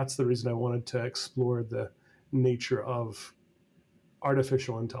 And so that's the reason I wanted to explore the nature of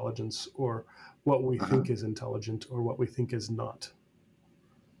artificial intelligence, or what we think is intelligent or what we think is not.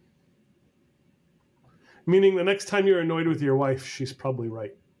 Meaning the next time you're annoyed with your wife, she's probably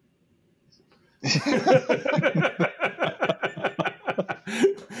right.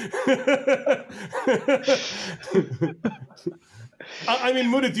 I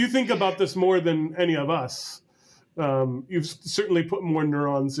mean, Mudit, you think about this more than any of us. You've certainly put more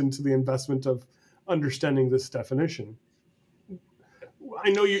neurons into the investment of understanding this definition. I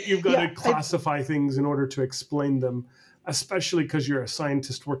know you've got to classify things in order to explain them, especially because you're a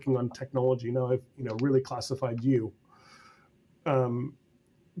scientist working on technology. Now I've really classified you.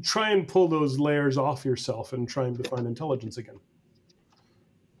 Try and pull those layers off yourself and try and define intelligence again.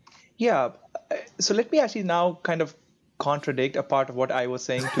 Yeah. So let me actually now kind of contradict a part of what I was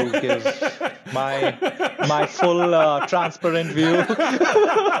saying to give my full transparent view.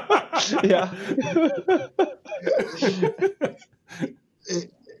 Yeah.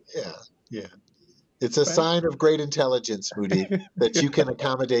 Yeah. It's a sign of great intelligence, Mudit, that you can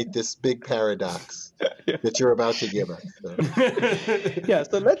accommodate this big paradox that you're about to give us. So. Yeah,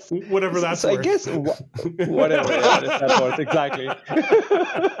 so let's... Whatever that's worth. I guess whatever that's worth, exactly.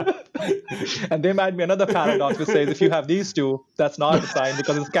 And there might be another paradox which says if you have these two, that's not a sign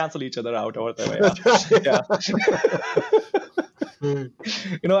because it's cancel each other out or whatever. Yeah. And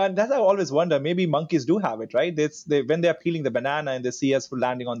that's I always wonder. Maybe monkeys do have it, right? When they're peeling the banana and they see us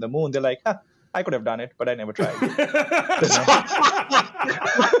landing on the moon, they're like, I could have done it, but I never tried.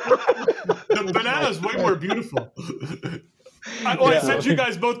 The banana is way more beautiful. I sent you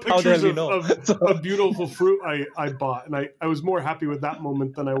guys both pictures of beautiful fruit I bought, and I was more happy with that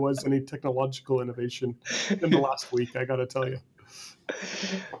moment than I was any technological innovation in the last week, I got to tell you.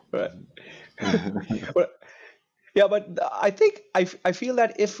 Right. But I think I feel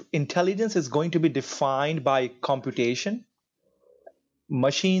that if intelligence is going to be defined by computation,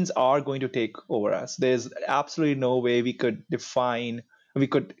 machines are going to take over us. There's absolutely no way we could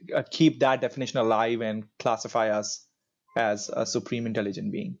keep that definition alive and classify us as a supreme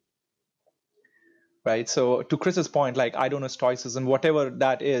intelligent being. Right? So to Chris's point, like, I don't know stoicism, whatever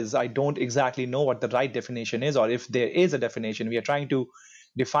that is, I don't exactly know what the right definition is, or if there is a definition. We are trying to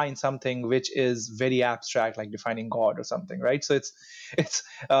define something which is very abstract, like defining God or something, right? So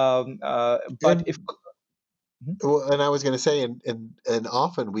and I was going to say, and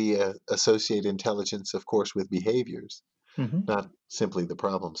often we associate intelligence, of course, with behaviors, not simply the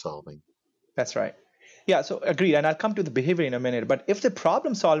problem solving. That's right. Yeah, so agreed. And I'll come to the behavior in a minute. But if the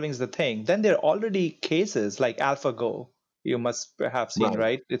problem solving is the thing, then there are already cases like AlphaGo. You must have seen,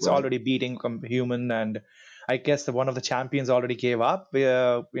 right? It's already beating human, and I guess one of the champions already gave up.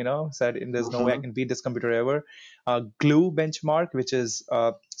 Said there's no way I can beat this computer ever. GLUE benchmark, which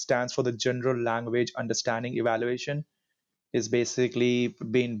stands for the General Language Understanding Evaluation, is basically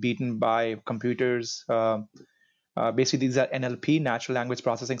being beaten by computers. Basically, these are NLP, natural language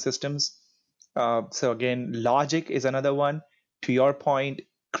processing systems. So again, logic is another one. To your point,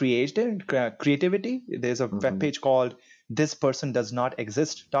 creativity. There's a webpage called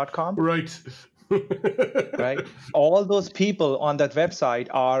thispersondoesnotexist.com. Right. Right. All those people on that website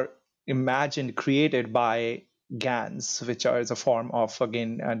are created by GANs, which is a form of,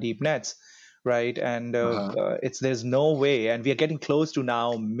 again, deep nets. right? And Uh-huh. there's no way, and we are getting close to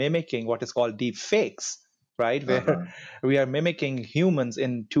now mimicking what is called deep fakes, right? Where Uh-huh. we are mimicking humans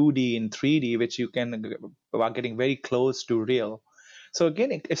in 2D, in 3D, which are getting very close to real. So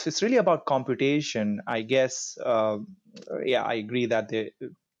again, it's really about computation, I guess. Yeah, I agree that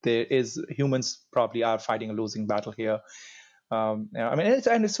there is humans probably are fighting a losing battle here. I mean,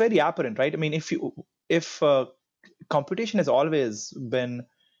 it's very apparent, right? I mean, if computation has always been,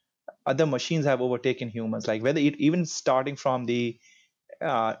 other machines have overtaken humans, like whether even starting from the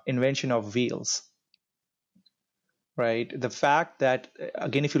invention of wheels, right? The fact that,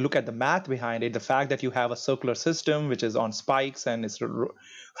 again, if you look at the math behind it, the fact that you have a circular system which is on spikes and it's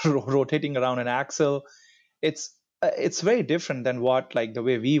rotating around an axle, it's very different than what, like, the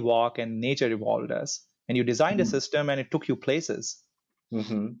way we walk and nature evolved us. And you designed a system and it took you places,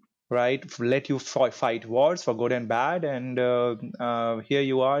 Mm-hmm. right? Let you fight wars for good and bad, and here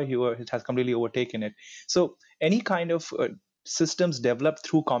you are. It has completely overtaken it. So any kind of systems developed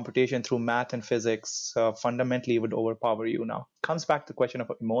through computation, through math and physics, fundamentally would overpower you. Now comes back to the question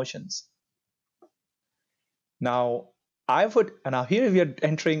of emotions. Now now here we are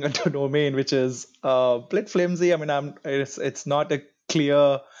entering into a domain which is a bit flimsy. I mean, it's not a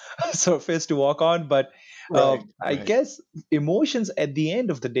clear surface to walk on, but Right. I guess emotions at the end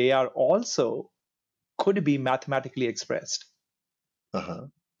of the day are also could be mathematically expressed, Uh-huh.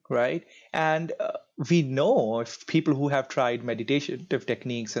 right? And we know, if people who have tried meditative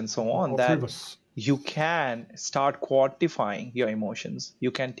techniques and so on, All three of that us. you can start quantifying your emotions.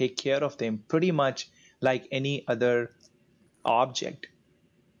 You can take care of them pretty much like any other object,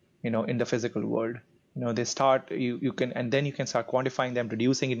 in the physical world. They start, you can, and then you can start quantifying them,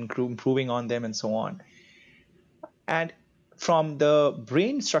 reducing it, improving on them, and so on. And from the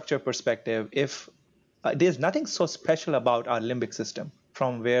brain structure perspective, if there's nothing so special about our limbic system,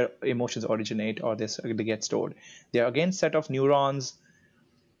 from where emotions originate or they get stored. They are again set of neurons.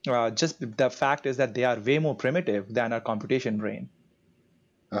 Just the fact is that they are way more primitive than our computation brain.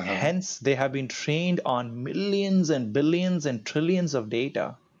 Uh-huh. Hence, they have been trained on millions and billions and trillions of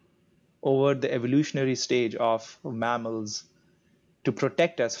data over the evolutionary stage of mammals to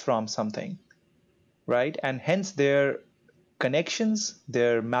protect us from something, right? And hence their connections,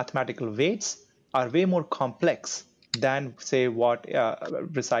 their mathematical weights are way more complex than, say, what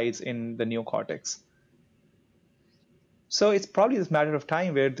resides in the neocortex. So it's probably this matter of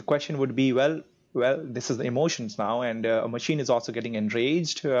time where the question would be, well, this is the emotions now, and a machine is also getting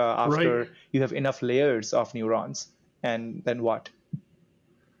enraged after Right. you have enough layers of neurons, and then what?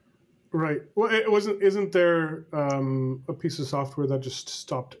 Right. Well, it wasn't. Isn't there a piece of software that just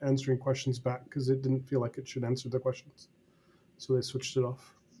stopped answering questions back because it didn't feel like it should answer the questions, so they switched it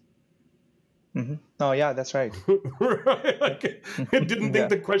off? Mm-hmm. Oh, yeah, that's right. Right. Like it didn't think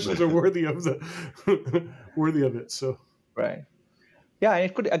the questions are worthy of it. So. Right. Yeah, and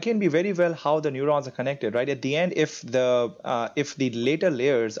it could again be very well how the neurons are connected, right? At the end, if the later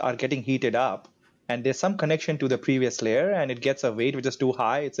layers are getting heated up, and there's some connection to the previous layer, and it gets a weight which is too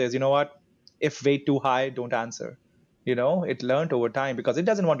high, it says, you know what? If weight too high, don't answer. It learned over time because it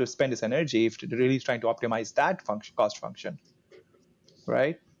doesn't want to spend its energy if it really is trying to optimize that cost function,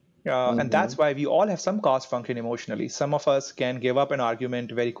 right? And that's why we all have some cost function emotionally. Some of us can give up an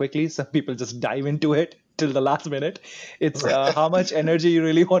argument very quickly. Some people just dive into it till the last minute. It's how much energy you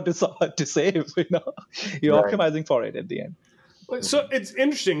really want to save. You're Right. optimizing for it at the end. So it's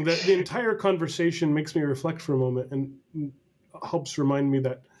interesting that the entire conversation makes me reflect for a moment and helps remind me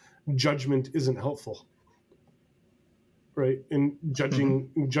that judgment isn't helpful, right? In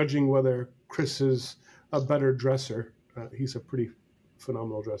judging whether Chris is a better dresser, he's a pretty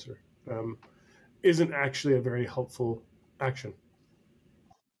phenomenal dresser, isn't actually a very helpful action.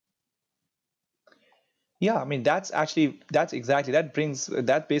 Yeah, I mean, that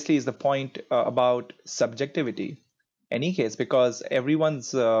basically is the point about subjectivity. Any case, because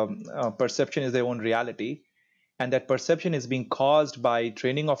everyone's perception is their own reality, and that perception is being caused by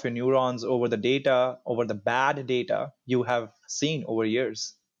training of your neurons over the bad data you have seen over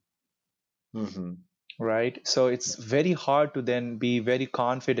years. Mm-hmm. Right? So it's very hard to then be very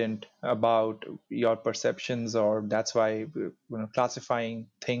confident about your perceptions, or that's why classifying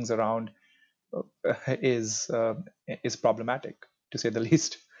things around is problematic, to say the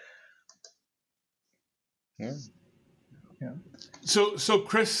least. Yeah. Yeah. So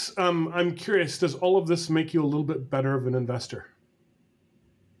Chris, I'm curious, does all of this make you a little bit better of an investor?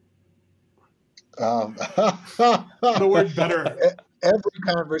 The word better. Every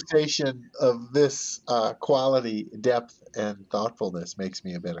conversation of this quality, depth, and thoughtfulness makes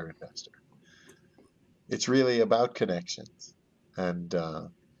me a better investor. It's really about connections. And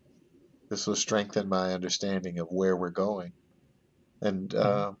This will strengthen my understanding of where we're going, and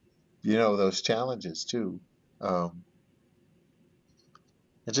Mhm. those challenges too, and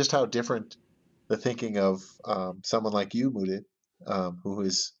just how different the thinking of someone like you, Mudit, who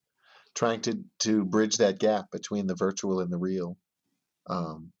is trying to bridge that gap between the virtual and the real.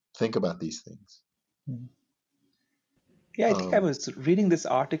 Think about these things. Mhm. Yeah, I think I Um, was reading this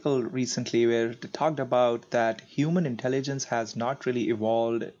article recently where it talked about that human intelligence has not really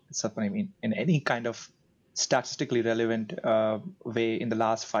evolved, I mean, in any kind of statistically relevant way in the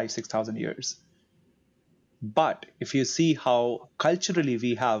last 5, 6,000 years. But if you see how culturally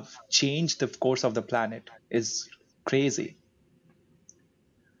we have changed the course of the planet, is crazy,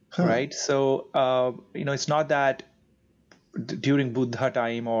 huh, right? So it's not that during Buddha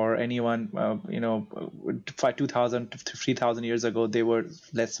time or anyone, 2,000 to 3,000 years ago, they were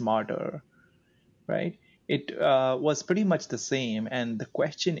less smarter, right? It was pretty much the same. And the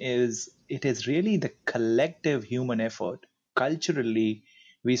question is, it is really the collective human effort. Culturally,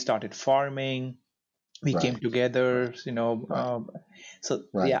 we started farming, we came right, together, right, so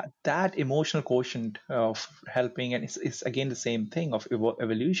right. yeah, that emotional quotient of helping, and it's again the same thing of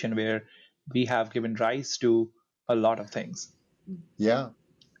evolution, where we have given rise to a lot of things. Yeah.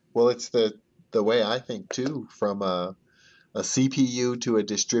 Well, it's the way I think too, from a CPU to a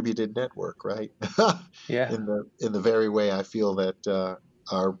distributed network, right? Yeah. In the very way I feel that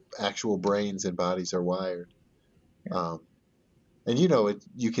our actual brains and bodies are wired. Um, and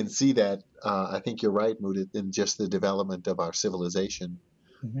you can see that. I think you're right, Mudit, in just the development of our civilization.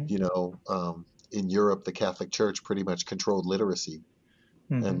 Hmm. In Europe, the Catholic Church pretty much controlled literacy,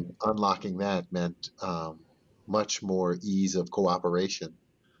 Hmm. and unlocking that meant much more ease of cooperation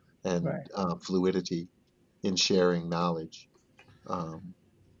and Right. fluidity in sharing knowledge, um,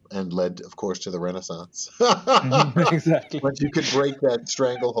 and led, of course, to the Renaissance. Hmm. Exactly. Once you could break that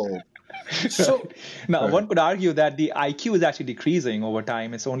stranglehold, Right. So, Now, right? one could argue that the IQ is actually decreasing over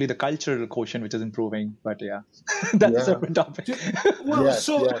time. It's only the cultural quotient which is improving. But yeah, that's a Yeah. separate topic. ju- well, Yes.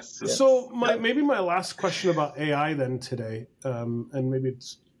 so Yes. so Yes. my last question about AI then today, and maybe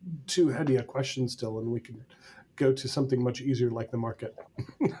it's too heady a question still, and we can go to something much easier like the market.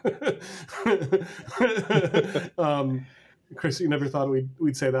 um, Chris, you never thought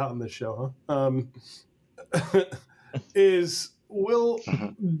we'd say that on this show, huh? Is will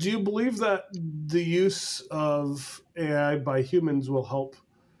Do you believe that the use of AI by humans will help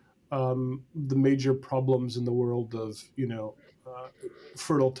the major problems in the world of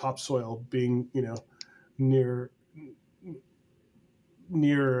fertile topsoil being near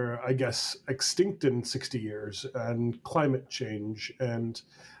I guess extinct in 60 years, and climate change, and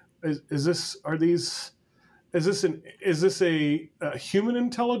is this are these is this a human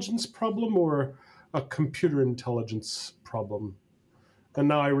intelligence problem or a computer intelligence problem? And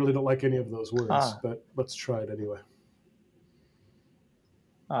now I really don't like any of those words, Ah, but let's try it anyway.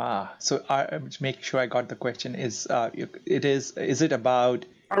 so to make sure I got the question is, is it about,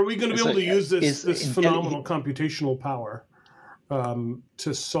 Are we going to be so able to use is this phenomenal computational power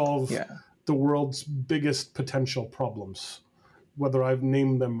to solve yeah, the world's biggest potential problems, whether I've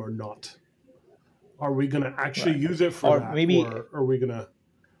named them or not? Are we going to actually right. use it for Or that, maybe, or are we going to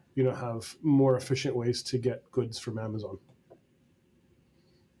have more efficient ways to get goods from Amazon?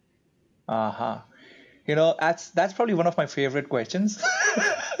 uh-huh. That's probably one of my favorite questions.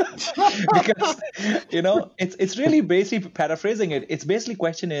 Because it's really basically, paraphrasing it, it's basically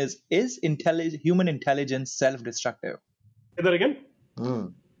question is human intelligence self-destructive? Say that again.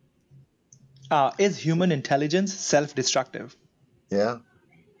 Mm, Is human intelligence self-destructive? yeah,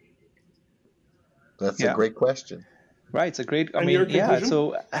 that's a Yeah, great question. right. It's a great, I And your mean, yeah. conclusion?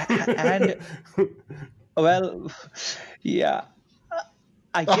 So, and well, yeah,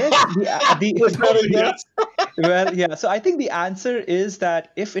 I guess Was that a the yes? well, yeah. So I think the answer is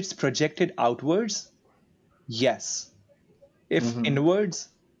that if it's projected outwards, yes. If Mm-hmm. inwards,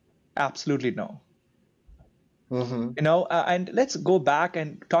 absolutely no. Mm-hmm. And let's go back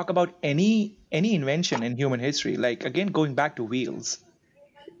and talk about any invention in human history. Like, again, going back to wheels.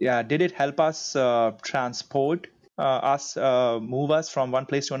 Yeah, did it help us transport us, move us from one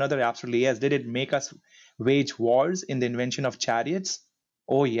place to another? Absolutely, yes. Did it make us wage wars in the invention of chariots?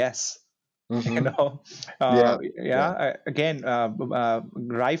 Oh, yes. you Mm-hmm. know Yeah. yeah, Yeah. again,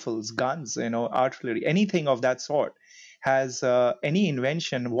 rifles, guns, artillery, anything of that sort has, any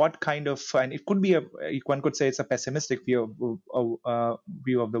invention, what kind of, and it could be one could say it's a pessimistic view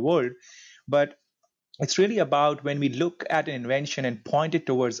of the world, but it's really about when we look at an invention and point it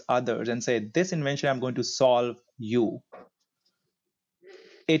towards others and say, this invention I'm going to solve you,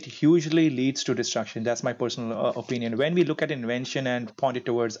 it usually leads to destruction. That's my personal opinion. When we look at invention and point it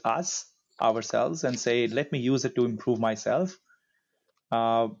towards us, ourselves and say, let me use it to improve myself.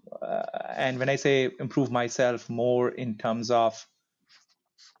 And when I say improve myself, more in terms of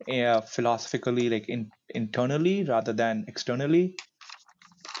philosophically, like internally rather than externally,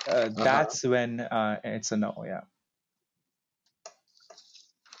 that's when it's a no. Yeah.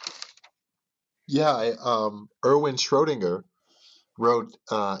 Yeah, Erwin Schrödinger wrote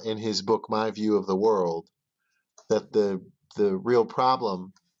in his book My View of the World that the real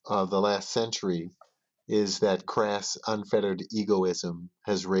problem of the last century is that crass, unfettered egoism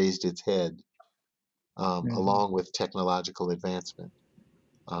has raised its head along with technological advancement.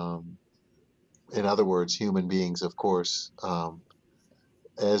 In other words, human beings, of course,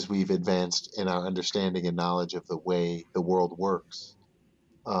 as we've advanced in our understanding and knowledge of the way the world works,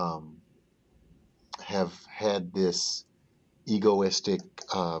 have had this egoistic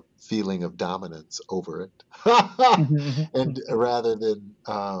feeling of dominance over it. And rather than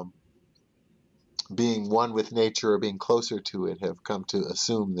being one with nature or being closer to it, have come to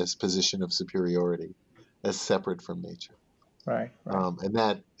assume this position of superiority as separate from nature. Right. And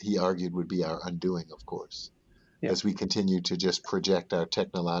that, he argued, would be our undoing, of course, as we continue to just project our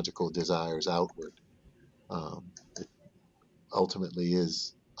technological desires outward. It ultimately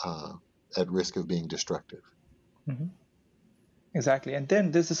is at risk of being destructive. Exactly. And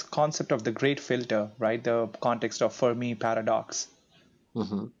then there's this concept of the great filter, right? The context of Fermi paradox,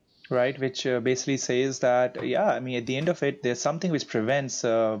 right? Which basically says that, at the end of it, there's something which prevents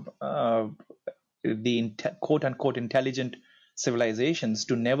the quote unquote intelligent civilizations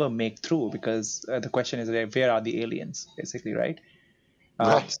to never make through, because the question is, where are the aliens, basically, right?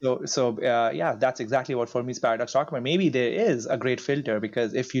 So that's exactly what Fermi's paradox talks about. Maybe there is a great filter,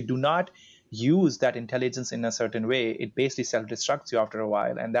 because if you do not use that intelligence in a certain way, it basically self-destructs you after a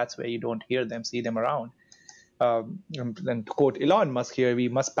while, and that's where you don't hear them, see them around. And to quote Elon Musk here, we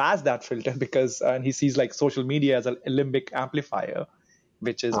must pass that filter, because and he sees like social media as a limbic amplifier,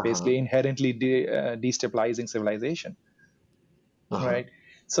 which is basically inherently destabilizing civilization, right?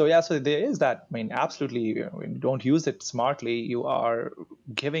 So there is that. I mean, absolutely, when you don't use it smartly, you are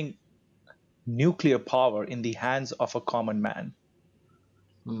giving nuclear power in the hands of a common man,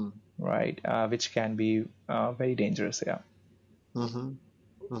 right? Which can be very dangerous.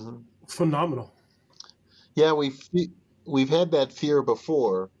 Phenomenal. Yeah, we've had that fear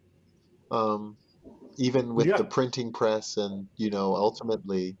before, even with the printing press, and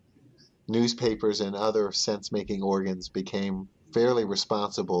ultimately newspapers and other sense-making organs became fairly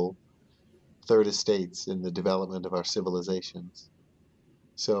responsible third estates in the development of our civilizations.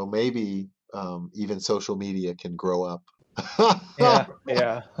 So maybe even social media can grow up. I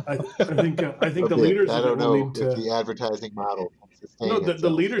think the leaders. I don't know if the advertising model can sustain the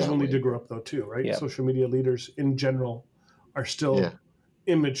leaders will need to grow up though too, right? Yeah. Social media leaders in general are still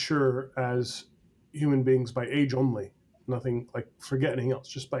immature as human beings by age only. Nothing like forget anything else,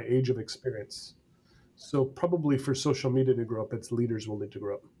 just by age of experience. So probably for social media to grow up, its leaders will need to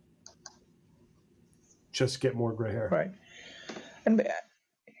grow up. Just get more gray hair. Right. And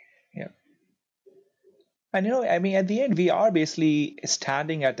at the end, we are basically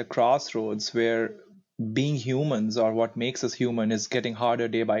standing at the crossroads where being humans, or what makes us human, is getting harder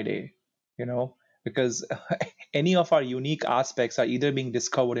day by day, because any of our unique aspects are either being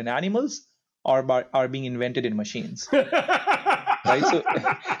discovered in animals or are being invented in machines. Right? So,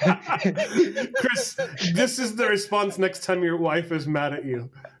 Chris, this is the response next time your wife is mad at you.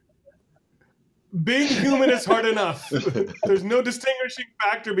 Being human is hard enough. There's no distinguishing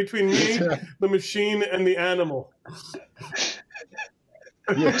factor between me, the machine, and the animal.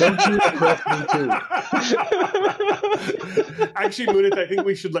 Yeah, don't you oppress me too. Actually, Mudit, I think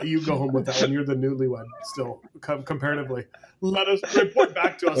we should let you go home with that one. You're the newlywed still, comparatively. Let us report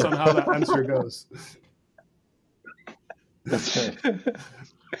back to us on how that answer goes.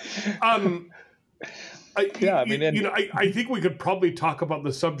 I think we could probably talk about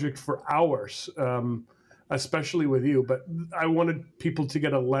the subject for hours, especially with you. But I wanted people to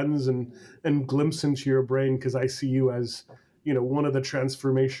get a lens and glimpse into your brain, because I see you as one of the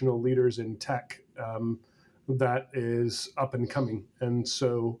transformational leaders in tech that is up and coming. And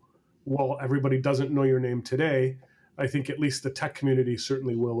so, while everybody doesn't know your name today, I think at least the tech community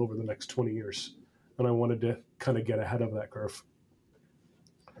certainly will over the next 20 years. And I wanted to kind of get ahead of that curve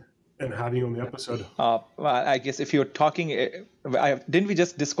and have you on the episode. Well, I guess if you're talking, didn't we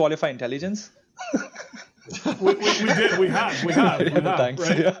just disqualify intelligence? we did. We have. Thanks.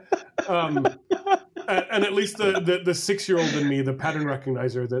 Right? Yeah. And at least the 6-year-old in me, the pattern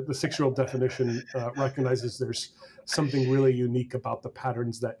recognizer, the 6-year-old definition recognizes there's something really unique about the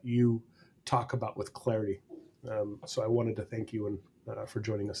patterns that you talk about with clarity. So I wanted to thank you for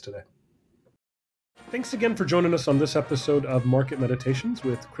joining us today. Thanks again for joining us on this episode of Market Meditations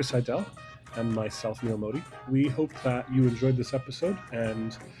with Chris Heidel and myself, Neil Modi. We hope that you enjoyed this episode,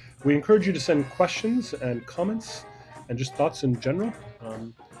 and we encourage you to send questions and comments and just thoughts in general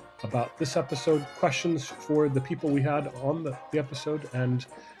about this episode, questions for the people we had on the episode, and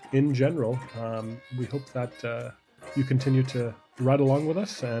in general. We hope that you continue to ride along with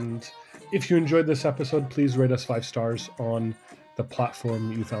us. And if you enjoyed this episode, please rate us 5 stars on the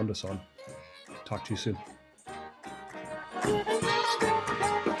platform you found us on. Talk to you soon.